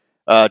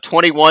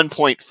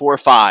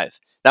 4:21.45.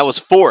 That was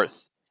 4th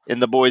in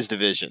the boys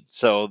division.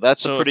 So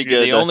that's a pretty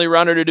good. The only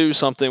runner to do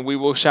something, we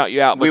will shout you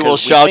out. We will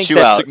shout you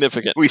out.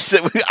 Significant.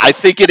 I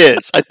think it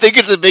is. I think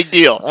it's a big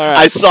deal. Right.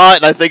 I saw it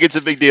and I think it's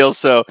a big deal.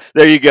 So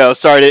there you go.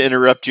 Sorry to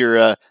interrupt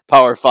your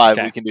Power 5.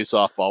 Okay. We can do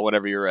softball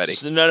whenever you're ready.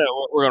 So, no,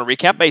 we're going to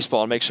recap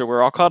baseball and make sure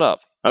we're all caught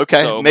up.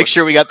 Okay. So, make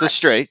sure we got this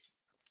straight.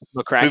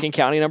 McCracken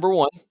County number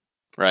 1,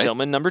 right.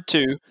 Tillman number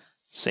 2,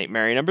 St.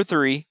 Mary number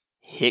 3,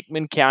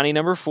 Hickman County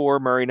number 4,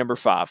 Murray number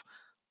 5.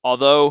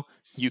 Although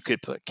you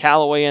could put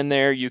Callaway in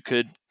there, you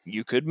could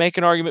make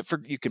an argument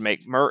you could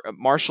make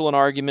Marshall an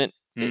argument.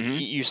 Mm-hmm.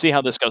 You see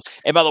how this goes.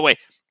 And by the way,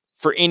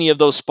 for any of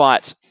those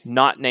spots,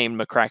 not named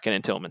McCracken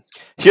and Tillman.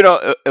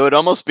 It would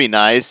almost be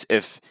nice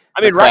if.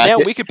 I mean, right now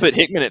we could put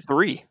Hickman at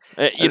 3.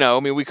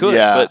 We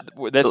could,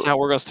 but that's how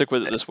we're going to stick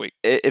with it this week.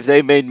 If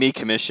they made me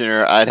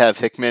commissioner, I'd have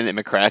Hickman and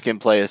McCracken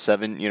play a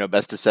 7,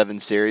 best of 7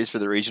 series for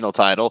the regional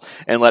title,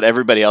 and let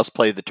everybody else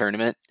play the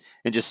tournament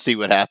and just see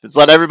what happens.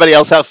 Let everybody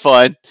else have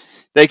fun.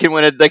 They can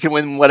win it. They can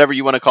win whatever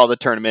you want to call the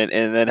tournament,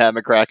 and then have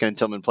McCracken and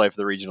Tillman play for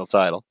the regional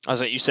title. I was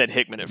like, you said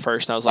Hickman at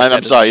first, and I was like,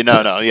 I'm sorry,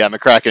 no, yeah,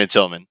 McCracken and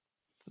Tillman.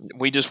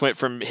 We just went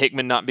from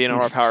Hickman not being on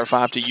our Power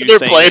 5 to you they're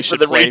saying playing for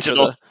the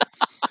regional.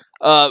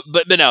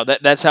 But no,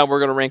 that's how we're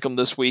going to rank them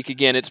this week.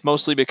 Again, it's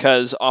mostly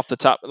because off the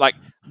top, like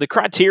the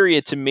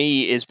criteria to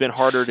me has been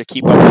harder to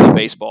keep up with in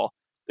baseball.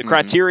 The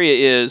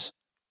criteria is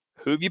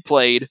who have you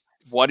played,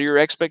 what are your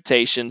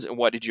expectations, and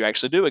what did you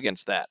actually do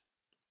against that?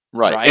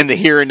 Right. In the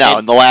here and now,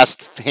 in the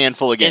last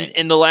handful of games.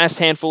 In the last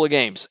handful of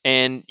games.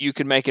 And you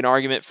could make an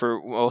argument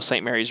for,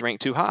 St. Mary's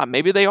ranked too high.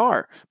 Maybe they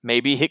are.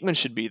 Maybe Hickman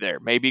should be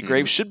there. Maybe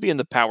Graves should be in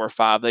the Power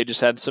 5. They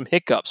just had some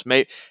hiccups.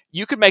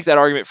 You could make that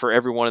argument for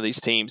every one of these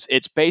teams.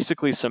 It's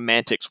basically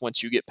semantics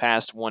once you get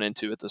past 1 and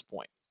 2 at this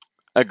point.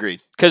 Agreed.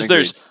 Because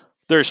there's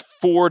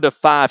 4 to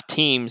 5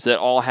 teams that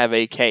all have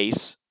a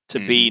case to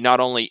be not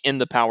only in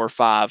the Power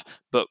 5,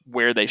 but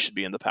where they should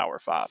be in the Power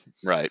 5.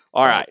 Right.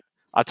 All right.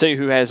 I'll tell you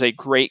who has a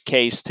great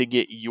case to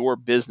get your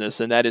business,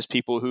 and that is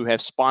people who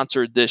have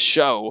sponsored this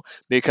show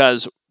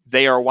because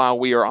they are while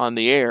we are on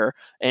the air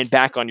and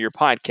back on your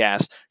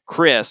podcast.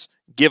 Chris,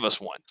 give us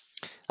one.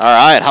 All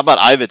right. How about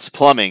Ivets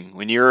Plumbing?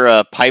 When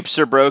your pipes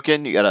are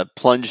broken, you got a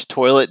plunge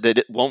toilet that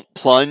it won't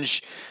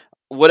plunge,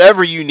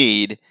 whatever you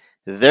need,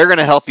 they're going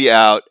to help you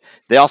out.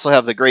 They also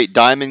have the great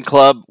Diamond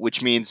Club,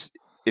 which means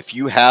if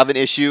you have an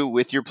issue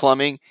with your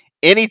plumbing,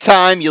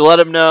 anytime you let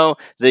them know,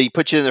 they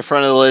put you in the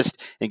front of the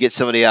list and get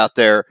somebody out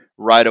there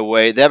right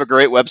away. They have a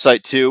great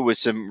website too with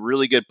some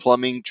really good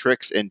plumbing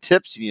tricks and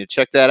tips. You need to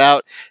check that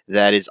out.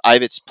 That is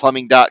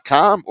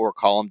ivetsplumbing.com, or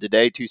call them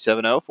today,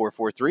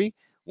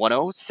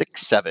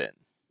 270-443-1067.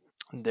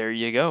 There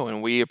you go.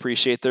 And we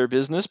appreciate their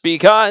business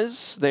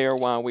because they are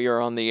why we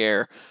are on the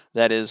air.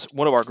 That is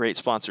one of our great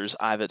sponsors,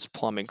 Ivet's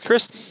Plumbing.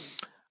 Chris,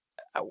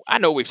 I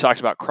know we've talked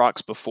about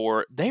Crocs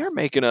before. They are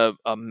making an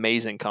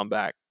amazing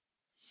comeback.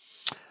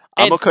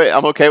 I'm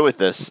okay with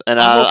this. And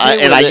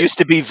I used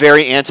to be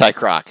very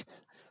anti-Croc.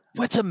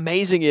 What's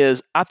amazing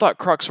is I thought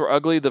Crocs were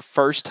ugly the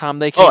first time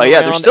they came around. Oh,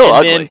 yeah, they're still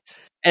ugly.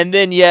 And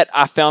then yet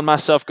I found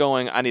myself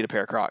going, I need a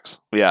pair of Crocs.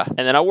 Yeah.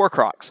 And then I wore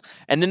Crocs.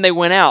 And then they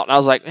went out. And I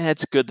was like,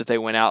 it's good that they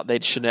went out. They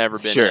should have never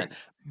been in.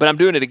 But I'm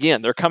doing it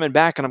again. They're coming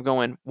back, and I'm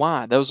going,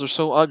 why? Those are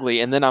so ugly.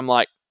 And then I'm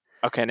like,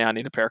 okay, now I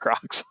need a pair of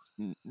Crocs.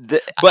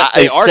 But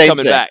they are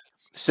coming back.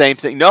 Same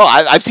thing. No,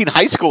 I've seen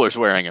high schoolers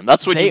wearing them.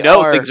 That's when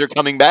things are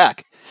coming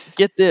back.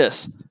 Get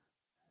this.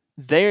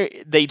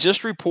 They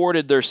just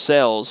reported their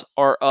sales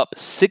are up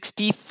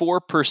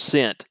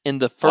 64% in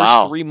the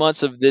first 3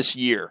 months of this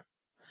year.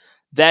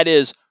 That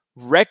is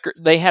record.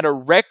 They had a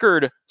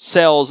record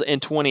sales in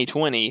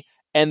 2020,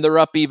 and they're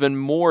up even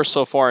more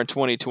so far in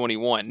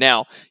 2021.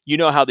 Now, you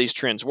know how these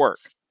trends work.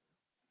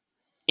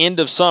 End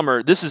of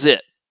summer, this is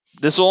it.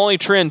 This will only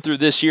trend through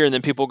this year, and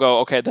then people go,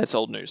 okay, that's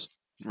old news.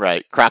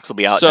 Right. Crocs will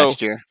be out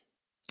next year.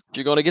 If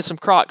you're going to get some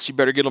Crocs, you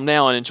better get them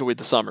now and enjoy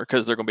the summer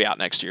because they're going to be out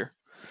next year.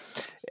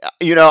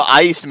 You know,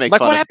 I used to make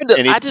fun what happened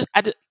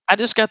to I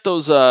just got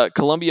those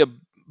Columbia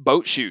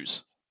boat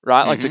shoes,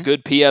 right? Like the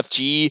good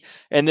PFG,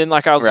 and then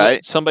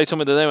somebody told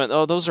me that they went,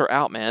 "Oh, those are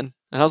out, man."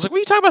 And I was like, "What are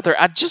you talking about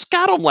there? I just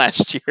got them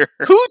last year."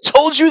 Who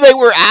told you they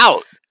were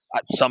out?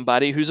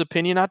 Somebody whose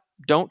opinion I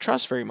don't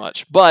trust very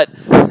much. But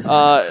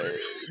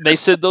they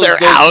said those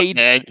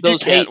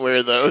can't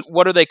wear those.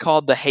 What are they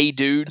called? The Hey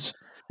Dudes.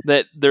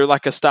 That they're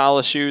like a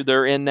stylish shoe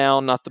they're in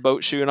now, not the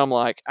boat shoe, and I'm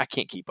like, I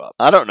can't keep up.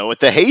 I don't know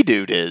what the Hey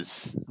Dude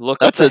is.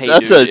 That's a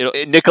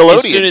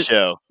Nickelodeon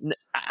show.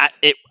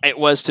 It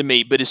was to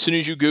me, but as soon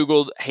as you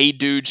Google Hey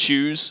Dude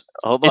shoes,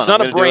 it's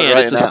not a brand,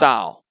 it's a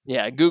style.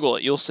 Yeah, Google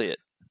it, you'll see it.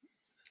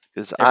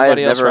 Because I've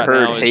never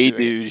heard Hey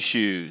Dude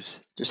shoes.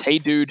 Just Hey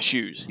Dude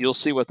shoes. You'll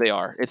see what they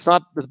are. It's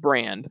not the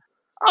brand.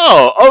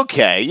 Oh,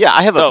 okay. Yeah,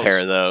 I have a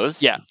pair of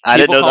those. Yeah, I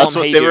didn't know that's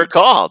what they were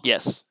called.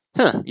 Yes.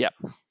 Huh. Yeah.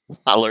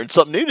 I learned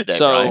something new today.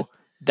 So Brian.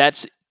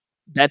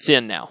 that's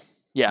in now.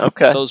 Yeah.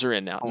 Okay. Those are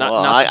in now.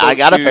 I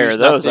got a pair of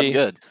those. I'm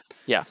good.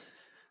 Yeah.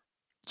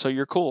 So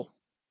you're cool.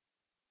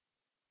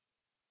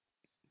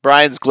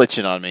 Brian's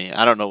glitching on me.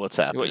 I don't know what's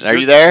happening. Are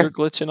you there? You're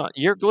glitching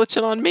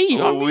on me.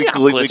 We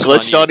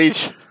glitched on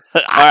each.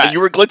 You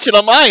were glitching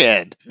on my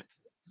end.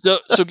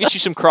 So get you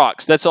some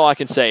Crocs. That's all I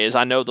can say is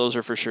I know those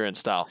are for sure in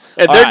style.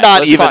 And they're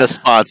not even a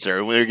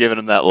sponsor. We were giving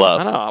them that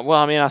love. I know.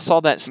 Well, I mean, I saw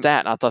that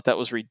stat and I thought that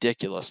was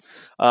ridiculous.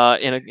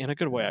 In a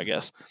good way, I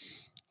guess,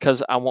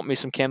 because I want me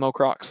some camo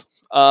Crocs.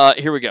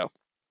 Here we go.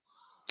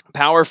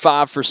 Power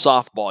 5 for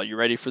softball. You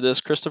ready for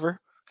this, Christopher?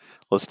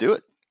 Let's do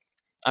it.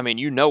 I mean,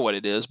 you know what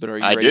it is, but are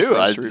you ready?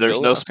 I do. There's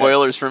no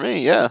spoilers for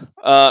me. Yeah.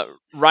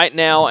 Right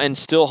now, and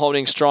still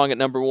holding strong at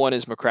number 1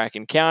 is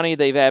McCracken County.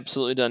 They've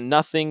absolutely done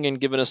nothing and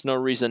given us no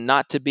reason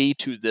not to be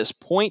to this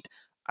point.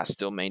 I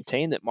still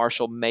maintain that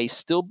Marshall may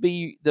still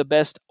be the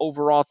best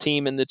overall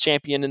team and the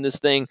champion in this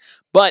thing,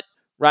 but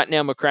right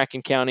now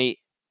McCracken County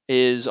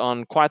is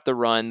on quite the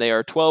run. They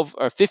are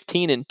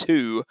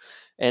 15-2,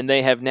 and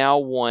they have now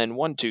won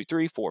 1, 2,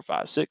 3, 4,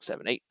 5, 6,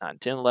 7, 8, 9,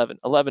 10,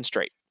 11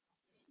 straight.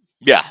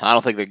 Yeah, I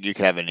don't think that you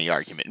can have any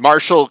argument.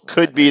 Marshall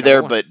could be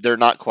there, but they're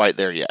not quite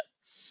there yet.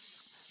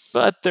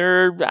 But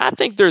I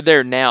think they're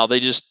there now. They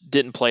just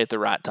didn't play at the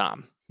right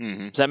time.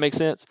 Mm-hmm. Does that make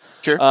sense?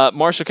 Sure.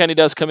 Marshall County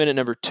does come in at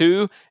number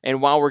 2.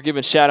 And while we're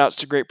giving shout outs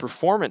to great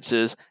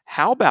performances,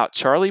 how about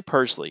Charlie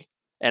Persley?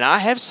 And I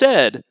have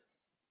said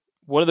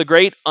one of the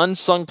great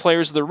unsung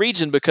players of the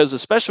region, because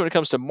especially when it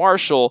comes to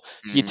Marshall,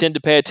 you tend to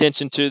pay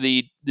attention to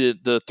the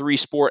 3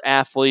 sport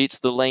athletes,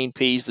 the Lane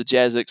Pease, the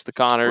Jesicks, the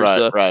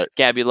Connors,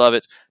 Gabby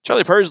Lovitz.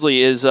 Charlie Persley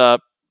is one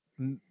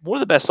of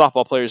the best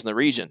softball players in the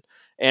region.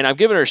 And I'm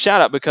giving her a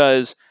shout out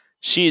because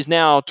she is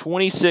now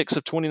 26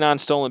 of 29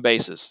 stolen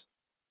bases.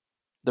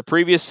 The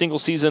previous single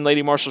season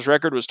Lady Marshall's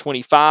record was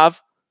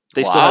 25.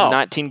 They still have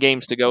 19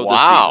 games to go this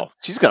season.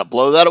 She's going to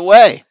blow that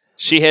away.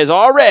 She has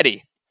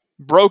already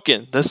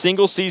broken the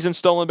single season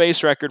stolen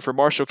base record for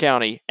Marshall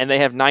County, and they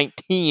have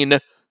 19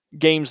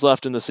 games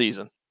left in the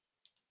season.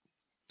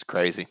 It's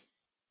crazy.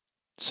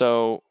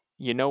 So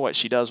you know what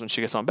she does when she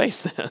gets on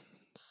base then.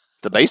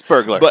 The base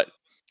burglar. But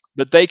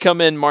they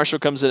come in, Marshall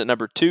comes in at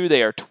number 2.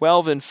 They are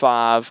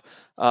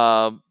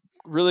 12-5.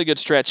 Really good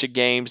stretch of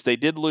games. They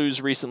did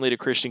lose recently to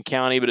Christian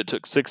County, but it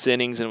took 6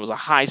 innings and it was a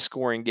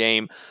high-scoring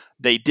game.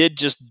 They did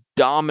just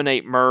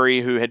dominate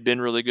Murray, who had been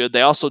really good.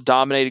 They also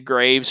dominated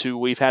Graves, who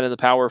we've had in the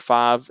Power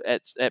 5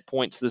 at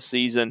points this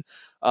season.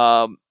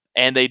 And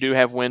they do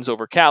have wins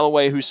over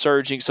Callaway, who's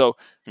surging. So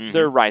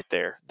they're right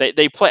there.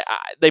 They played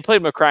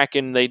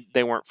McCracken.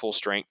 They weren't full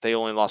strength. They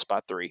only lost by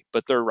 3,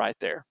 but they're right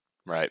there.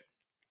 Right.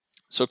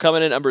 So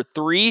coming in number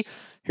 3,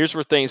 here's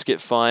where things get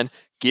fun.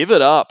 Give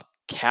it up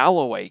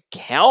Callaway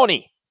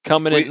County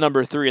coming in at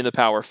number 3 in the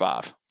Power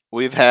 5.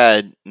 We've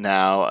had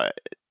now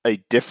a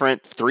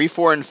different 3,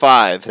 4, and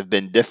 5 have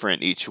been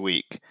different each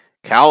week.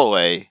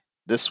 Callaway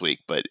this week,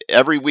 but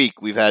every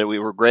week we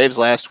were Graves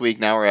last week.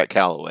 Now we're at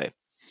Callaway.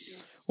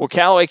 Well,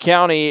 Callaway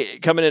County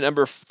coming in at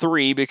number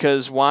 3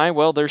 because why?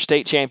 Well, they're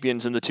state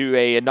champions in the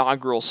 2A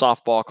inaugural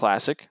softball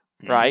classic,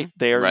 right?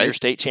 They are your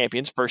state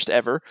champions, first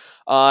ever.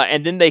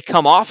 And then they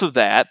come off of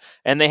that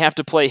and they have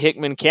to play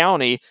Hickman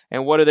County.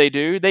 And what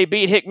do? They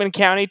beat Hickman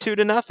County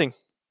 2-0.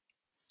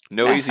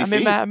 Easy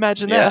feat.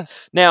 Imagine that.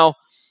 Now,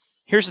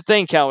 here's the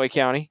thing, Callaway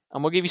County.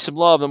 I'm going to give you some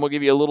love, and I'm going to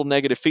give you a little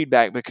negative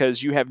feedback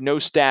because you have no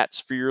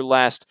stats for your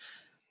last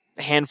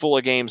handful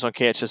of games on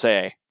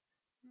KHSAA.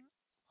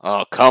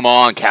 Oh, come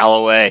on,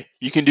 Callaway.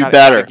 You can do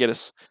better. Get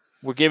us.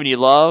 We're giving you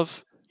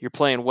love. You're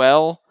playing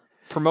well.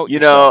 Promote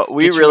yourself.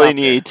 We really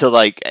need to,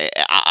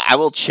 I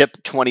will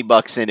chip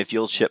 $20 in if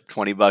you'll chip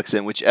 $20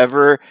 in.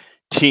 Whichever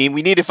team,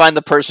 we need to find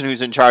the person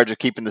who's in charge of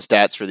keeping the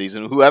stats for these.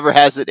 And whoever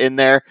has it in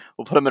there,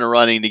 we'll put them in a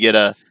running to get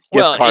a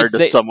gift card to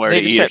somewhere to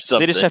eat or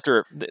something. They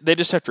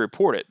just have to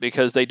report it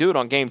because they do it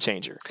on Game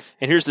Changer.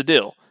 And here's the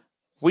deal.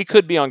 We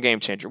could be on Game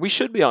Changer. We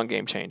should be on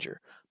Game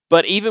Changer.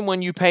 But even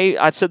when you pay,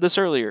 I said this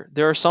earlier,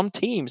 there are some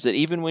teams that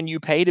even when you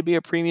pay to be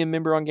a premium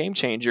member on Game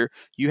Changer,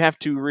 you have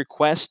to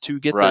request to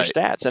get their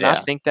stats. And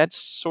I think that's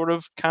sort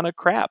of kind of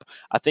crap.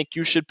 I think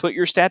you should put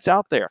your stats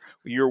out there.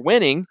 You're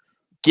winning,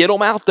 get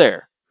them out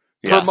there.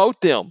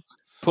 Promote them.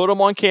 Put them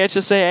on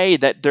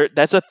KHSAA.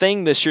 That's a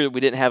thing this year that we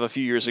didn't have a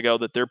few years ago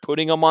that they're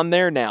putting them on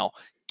there now.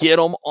 Get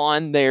them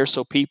on there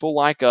so people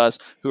like us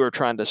who are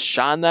trying to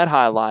shine that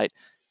highlight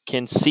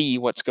can see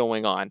what's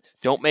going on.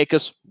 Don't make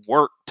us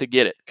work to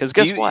get it. Because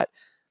guess what?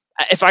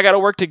 If I got to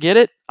work to get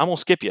it, I'm going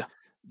to skip you.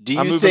 Do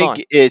you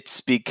think it's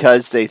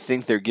because they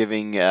think they're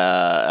giving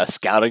a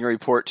scouting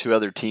report to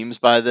other teams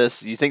by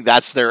this? Do you think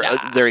that's their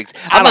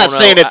I'm not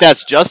saying if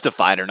that's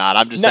justified or not.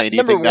 I'm just saying, do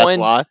you think that's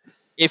why?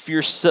 If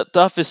your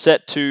stuff is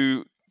set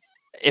to,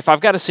 if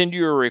I've got to send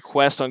you a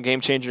request on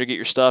Game Changer to get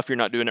your stuff, you're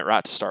not doing it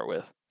right to start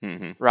with,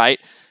 right?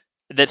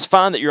 That's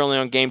fine that you're only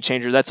on Game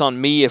Changer. That's on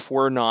me if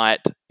we're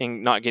not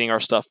getting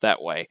our stuff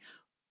that way.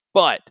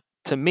 But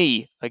to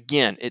me,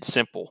 again, it's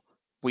simple.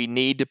 We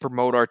need to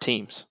promote our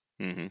teams.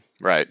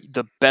 Right.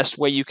 The best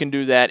way you can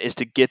do that is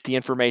to get the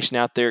information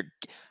out there.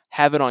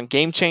 Have it on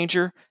Game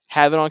Changer.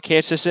 Have it on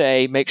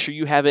KHSAA. Make sure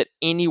you have it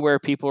anywhere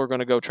people are going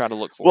to go try to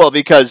look for. Well,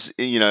 because,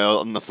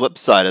 on the flip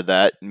side of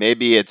that,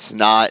 maybe it's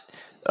not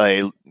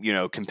a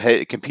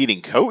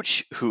competing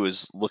coach who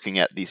is looking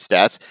at these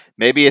stats.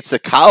 Maybe it's a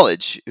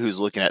college who's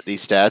looking at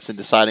these stats and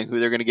deciding who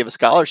they're going to give a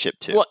scholarship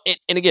to. Well,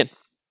 and again,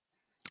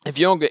 if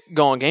you don't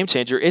go on Game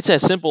Changer, it's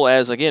as simple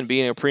as, again,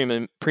 being a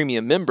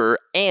premium member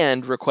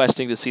and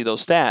requesting to see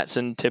those stats,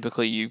 and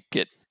typically you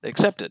get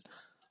accepted.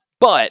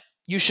 But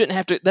you shouldn't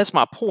have to, that's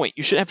my point.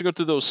 You shouldn't have to go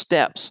through those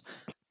steps.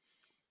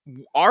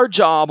 Our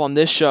job on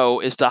this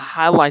show is to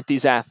highlight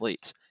these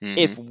athletes.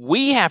 If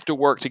we have to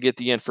work to get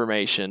the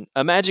information,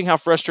 imagine how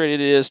frustrated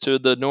it is to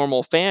the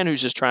normal fan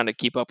who's just trying to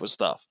keep up with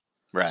stuff.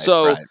 Right.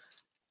 So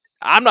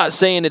I'm not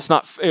saying it's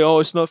not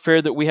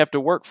fair that we have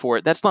to work for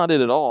it. That's not it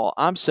at all.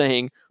 I'm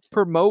saying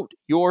promote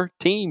your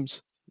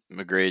teams.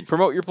 Agreed.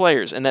 Promote your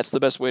players, and that's the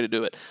best way to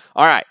do it.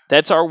 All right,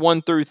 that's our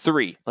 1 through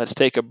 3. Let's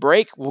take a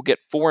break. We'll get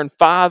 4 and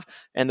 5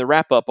 and the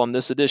wrap up on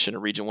this edition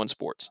of Region 1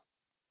 Sports.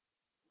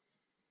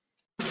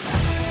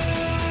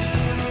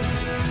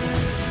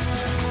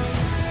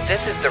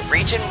 This is the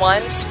Region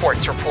 1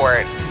 Sports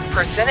Report,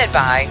 presented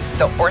by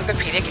the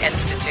Orthopedic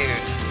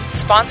Institute,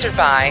 sponsored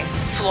by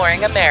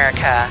Flooring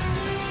America,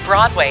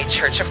 Broadway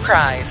Church of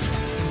Christ,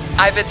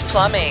 Ivitt's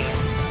Plumbing,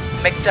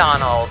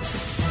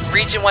 McDonald's.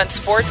 Region 1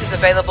 Sports is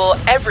available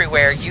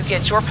everywhere you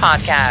get your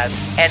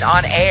podcasts and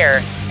on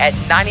air at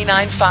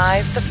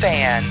 99.5 The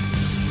Fan.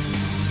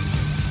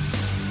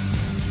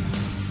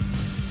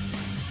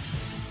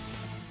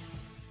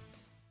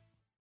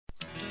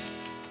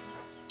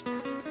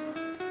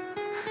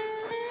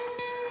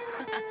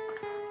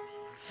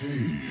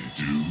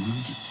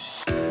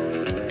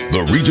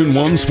 The Region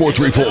 1 Sports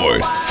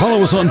Report.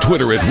 Follow us on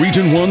Twitter at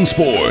Region 1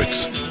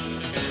 Sports.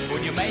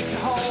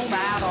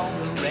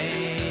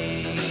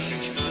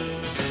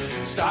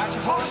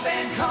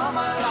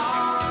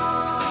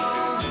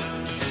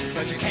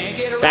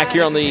 Back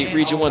here on the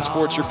Region 1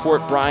 Sports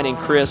Report, Brian and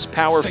Chris.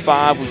 Power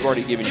 5, we've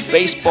already given you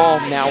baseball.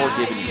 Now we're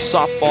giving you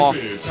softball.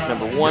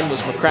 Number 1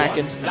 was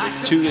McCracken.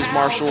 Number 2 is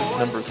Marshall.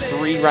 Number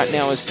 3 right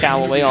now is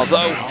Callaway,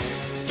 although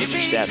get your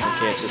stats on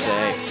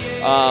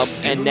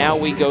KHSAA. And now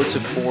we go to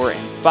 4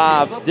 and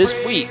 5. This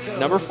week,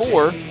 number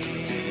 4,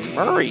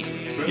 Murray.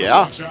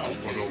 Yeah.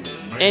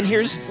 And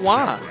here's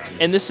why.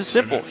 And this is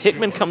simple.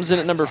 Hickman comes in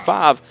at number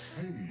 5.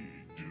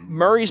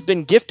 Murray's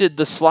been gifted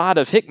the slot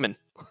of Hickman.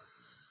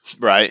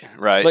 Right.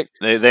 Like,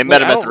 they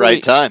met him at the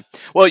right time.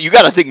 Well, you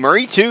got to think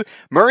Murray too.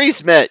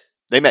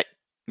 They met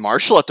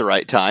Marshall at the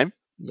right time.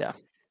 Yeah.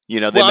 They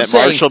met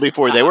Marshall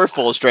before they were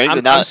full strength,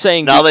 and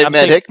now they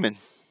met Hickman.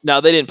 No,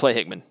 they didn't play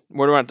Hickman.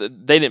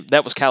 They didn't.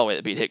 That was Callaway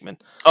that beat Hickman.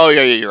 Oh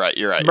yeah, you're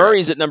right.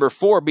 Murray's at number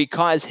 4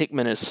 because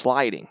Hickman is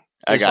sliding.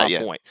 I got my you.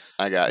 point.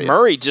 I got you.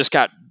 Murray just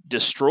got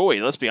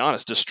destroyed. Let's be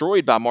honest,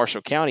 destroyed by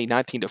Marshall County,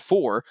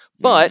 19-4.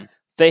 But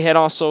they had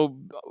also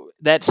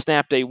that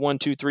snapped a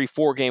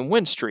 4 game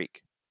win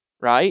streak,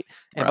 right?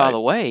 And by the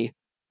way,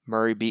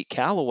 Murray beat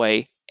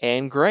Callaway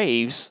and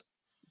Graves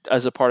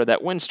as a part of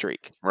that win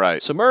streak.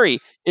 Right. So Murray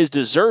is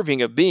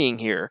deserving of being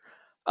here.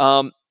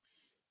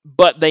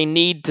 But they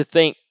need to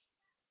think.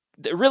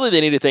 Really, they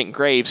need to think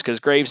Graves,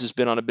 because Graves has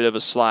been on a bit of a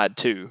slide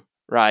too,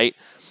 right?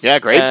 Yeah,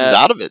 Graves is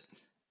out of it.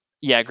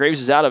 Yeah, Graves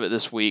is out of it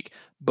this week.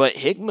 But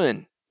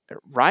Hickman,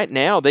 right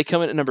now, they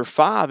come in at number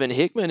 5, and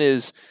Hickman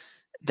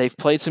they've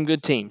played some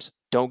good teams.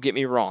 Don't get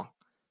me wrong.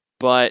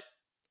 But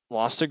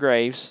lost to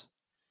Graves,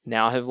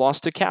 now have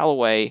lost to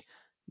Callaway.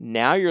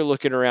 Now you're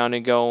looking around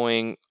and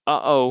going,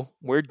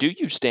 where do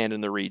you stand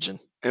in the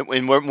region? And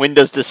when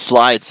does this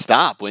slide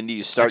stop? When do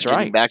you start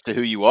getting back to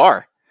who you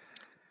are?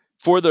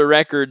 For the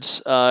records,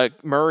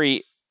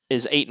 Murray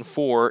is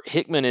 8-4.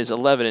 Hickman is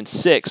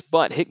 11-6,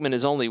 but Hickman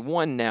has only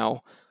won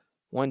now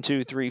 1,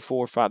 2, 3,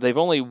 4, 5. They've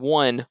only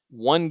won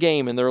one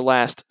game in their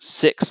last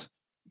 6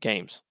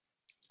 games.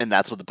 And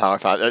that's what the Power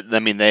 5. I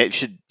mean, they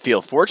should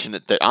feel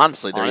fortunate that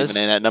honestly they're even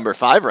in at number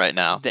 5 right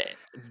now.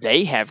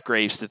 They have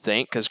Graves to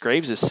thank, because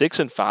Graves is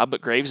 6-5, but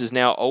Graves is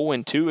now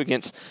 0-2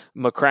 against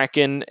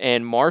McCracken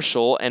and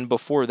Marshall. And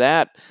before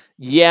that,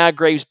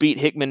 Graves beat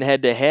Hickman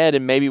head to head,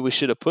 and maybe we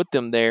should have put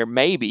them there.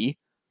 Maybe.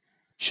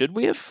 Should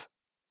we have?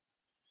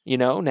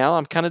 Now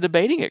I'm kind of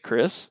debating it,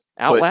 Chris,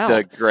 out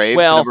loud.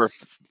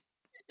 Graves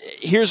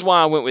here's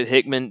why I went with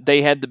Hickman.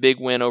 They had the big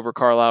win over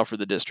Carlisle for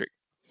the district.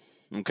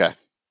 Okay.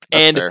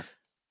 That's fair.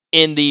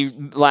 In the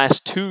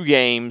last 2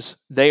 games,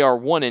 they are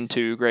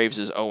 1-2. Graves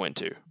is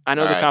 0-2. I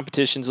know the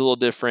competition's a little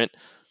different,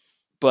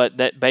 but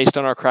that based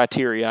on our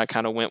criteria, I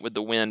kind of went with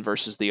the win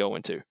versus the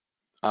 0-2.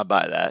 I'll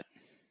buy that.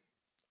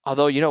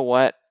 Although, you know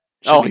what?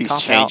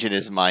 He's changing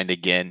his mind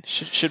again.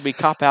 Should we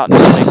cop out and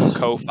just make them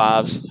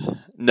co-5s?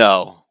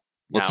 No.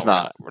 Let's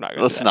not. We're not going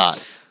to Let's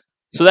not.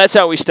 So that's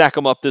how we stack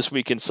them up this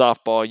week in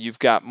softball. You've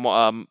got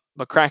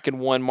McCracken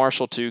 1,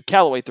 Marshall 2,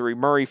 Callaway 3,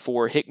 Murray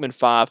 4, Hickman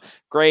 5,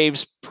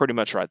 Graves pretty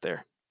much right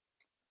there.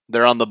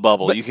 They're on the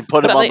bubble. You can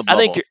put them on the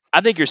bubble. I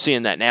think you're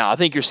seeing that now. I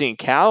think you're seeing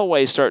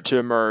Callaway start to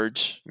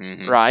emerge,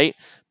 right?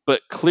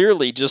 But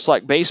clearly, just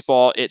like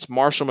baseball, it's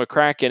Marshall,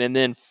 McCracken, and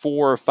then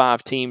 4 or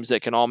 5 teams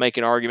that can all make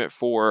an argument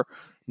for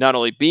not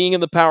only being in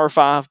the Power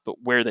 5, but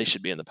where they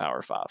should be in the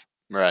Power 5.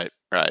 Right.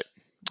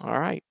 All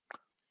right.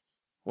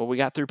 Well, we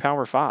got through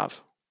Power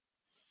 5.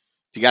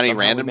 You got any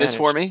randomness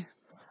for me?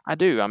 I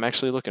do. I'm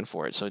actually looking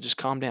for it. So just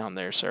calm down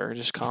there, sir.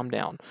 Just calm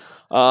down.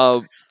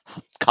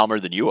 Calmer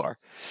than you are.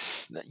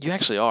 You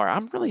actually are.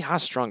 I'm really high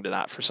strung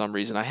tonight for some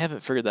reason. I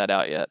haven't figured that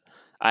out yet.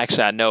 I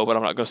know, but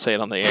I'm not going to say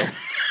it on the air.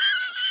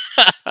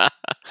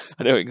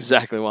 I know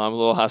exactly why I'm a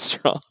little high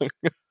strung.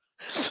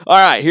 All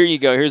right, here you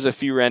go. Here's a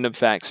few random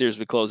facts here as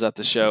we close out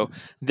the show.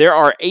 There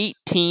are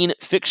 18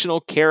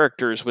 fictional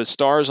characters with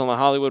stars on the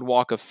Hollywood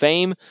Walk of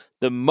Fame.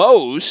 The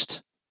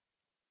most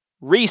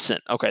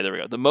recent,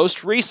 the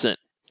most recent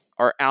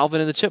are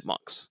Alvin and the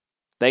Chipmunks.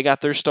 They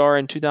got their star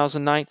in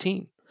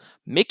 2019.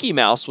 Mickey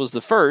Mouse was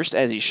the first,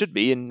 as he should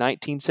be, in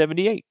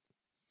 1978.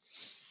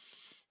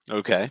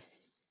 Okay.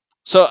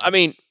 So, I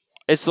mean,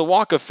 it's the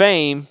Walk of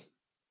Fame.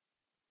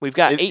 We've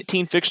got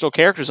 18 fictional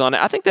characters on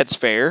it. I think that's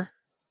fair.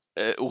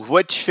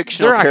 Which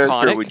fictional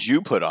character would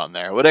you put on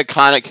there? What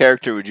iconic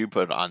character would you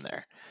put on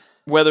there?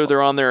 Whether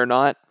they're on there or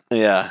not?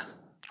 Yeah.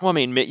 Well, I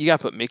mean, you got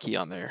to put Mickey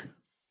on there.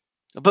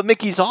 But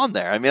Mickey's on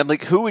there. I mean,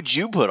 who would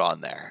you put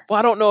on there? Well,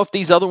 I don't know if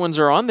these other ones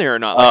are on there or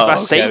not. If I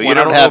say one,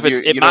 I don't know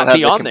if it might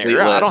be on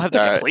there. I don't have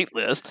the complete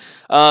list.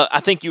 I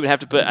think you would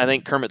have to put,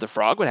 Kermit the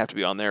Frog would have to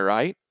be on there,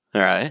 right?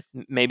 All right.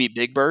 Maybe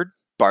Big Bird.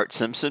 Bart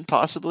Simpson,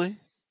 possibly?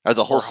 Or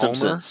the whole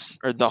Simpsons?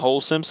 Or the whole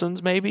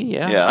Simpsons, maybe,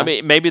 yeah. I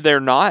mean, maybe they're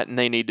not and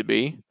they need to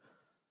be.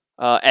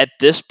 At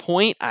this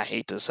point, I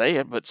hate to say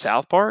it, but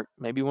South Park,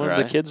 maybe one of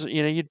the kids,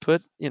 you'd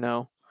put,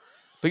 But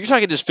you're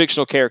talking just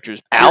fictional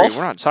characters. Alf?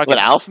 We're not talking. Would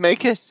Alf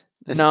make it?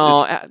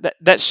 No,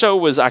 that show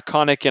was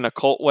iconic in a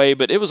cult way,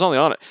 but it was only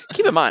on.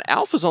 Keep in mind,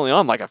 Alf was only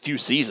on like a few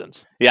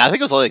seasons. Yeah, I think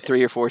it was only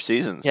 3 or 4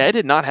 seasons. Yeah, it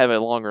did not have a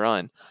long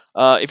run.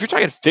 If you're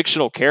talking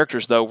fictional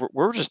characters, though,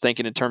 we're just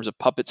thinking in terms of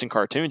puppets and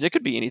cartoons. It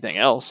could be anything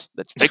else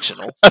that's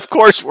fictional. Of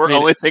course, we're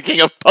only thinking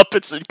of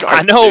puppets and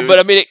cartoons. I know, but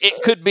I mean,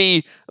 it could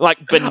be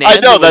like Bonanza. I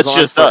know that's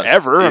just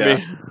forever. Us. Yeah. I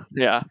mean,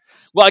 yeah.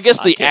 Well, I guess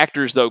the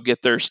actors though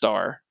get their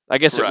star. I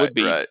guess it would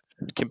be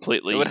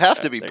completely. It would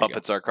have to be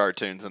puppets or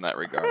cartoons in that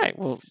regard. All right.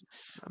 Well,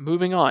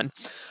 moving on.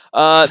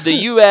 The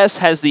U.S.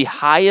 has the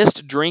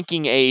highest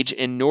drinking age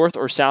in North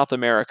or South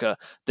America.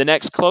 The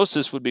next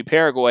closest would be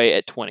Paraguay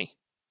at 20.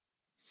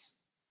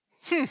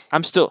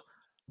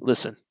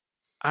 Listen,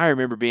 I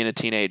remember being a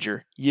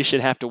teenager. You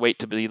should have to wait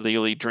to be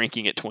legally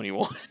drinking at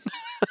 21.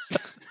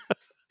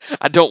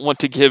 I don't want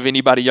to give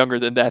anybody younger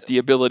than that the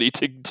ability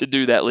to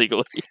do that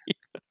legally.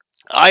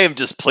 I am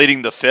just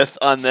pleading the fifth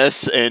on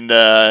this and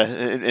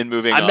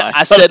moving on.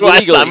 I said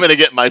legally. I'm going to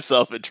get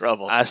myself in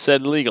trouble. I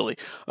said legally.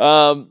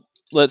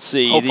 let's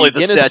see. Hopefully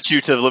the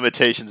statute of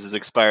limitations has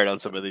expired on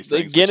some of these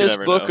things. The Guinness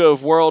Book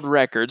of World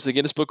Records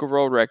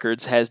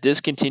has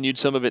discontinued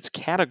some of its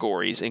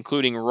categories,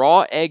 including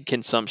raw egg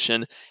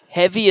consumption,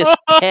 heaviest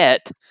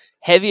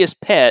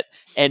pet,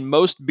 and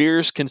most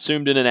beers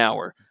consumed in an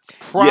hour.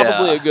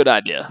 Probably a good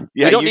idea.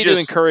 Yeah, we don't need to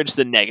encourage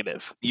the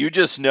negative. You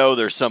just know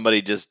there's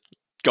somebody just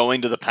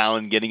going to the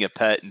pound, getting a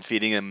pet, and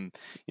feeding him,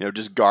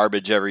 just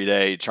garbage every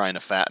day, trying to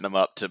fatten him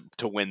up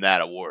to win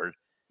that award.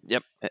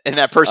 Yep. And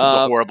that person's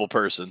a horrible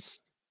person.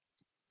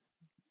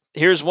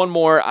 Here's one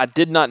more. I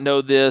did not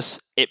know this.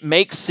 It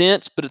makes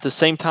sense, but at the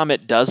same time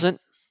it doesn't,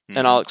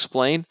 and I'll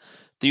explain.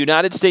 The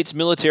United States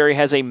military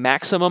has a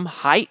maximum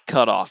height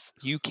cutoff.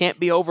 You can't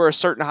be over a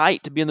certain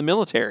height to be in the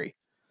military.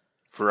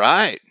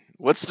 Right.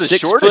 What's the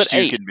shortest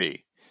you can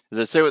be? Does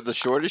it say what the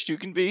shortest you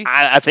can be?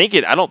 I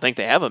don't think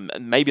they have them.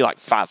 Maybe like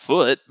 5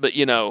 foot, but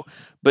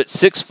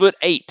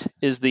 6'8"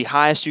 is the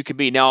highest you could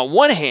be. Now, on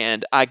one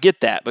hand, I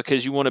get that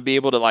because you want to be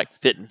able to like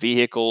fit in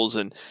vehicles,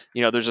 and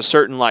there's a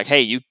certain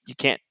we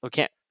can't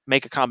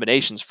make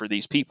accommodations for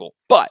these people.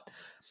 But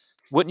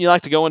wouldn't you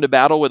like to go into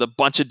battle with a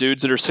bunch of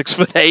dudes that are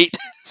 6'8"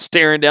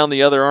 staring down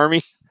the other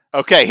army?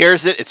 Okay,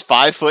 here's it. It's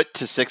 5 foot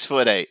to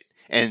 6'8",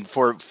 and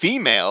for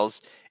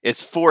females,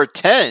 it's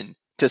 4'10"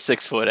 to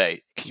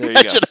 6'8". Can you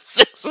imagine a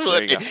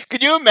 6'8"?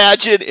 Can you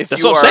imagine if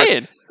That's you what are, I'm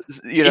saying.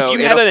 If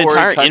you had an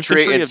entire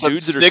infantry and of some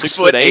dudes that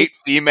are 6'8"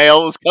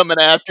 females coming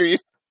after you,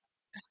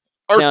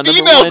 or now,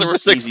 females that were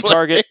 6'8",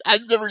 target.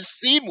 I've never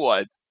seen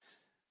one.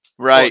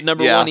 Right. Well,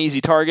 number one, easy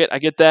target. I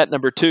get that.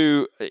 Number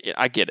two,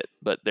 I get it.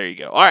 But there you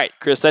go. All right,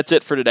 Chris, that's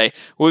it for today.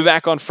 We'll be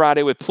back on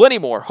Friday with plenty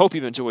more. Hope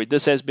you've enjoyed.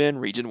 This has been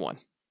Region 1.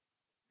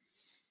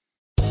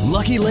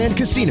 Lucky Land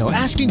Casino,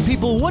 asking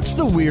people, what's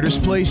the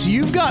weirdest place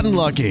you've gotten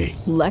lucky?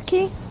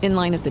 Lucky? In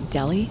line at the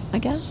deli, I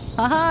guess?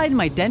 Aha, in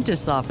my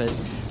dentist's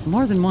office.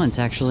 More than once,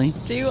 actually.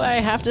 Do I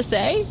have to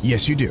say?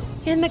 Yes, you do.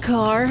 In the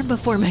car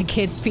before my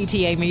kids'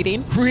 PTA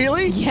meeting.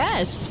 Really?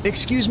 Yes.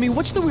 Excuse me,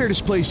 what's the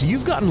weirdest place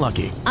you've gotten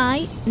lucky?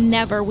 I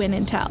never win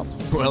and tell.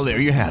 Well, there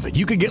you have it.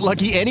 You can get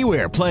lucky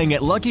anywhere, playing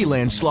at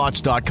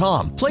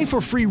LuckyLandSlots.com. Play for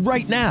free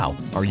right now.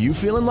 Are you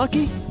feeling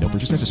lucky? No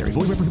purchase necessary.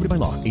 Void where prohibited by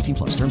law.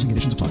 18+. Terms and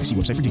conditions apply. See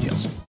website for details.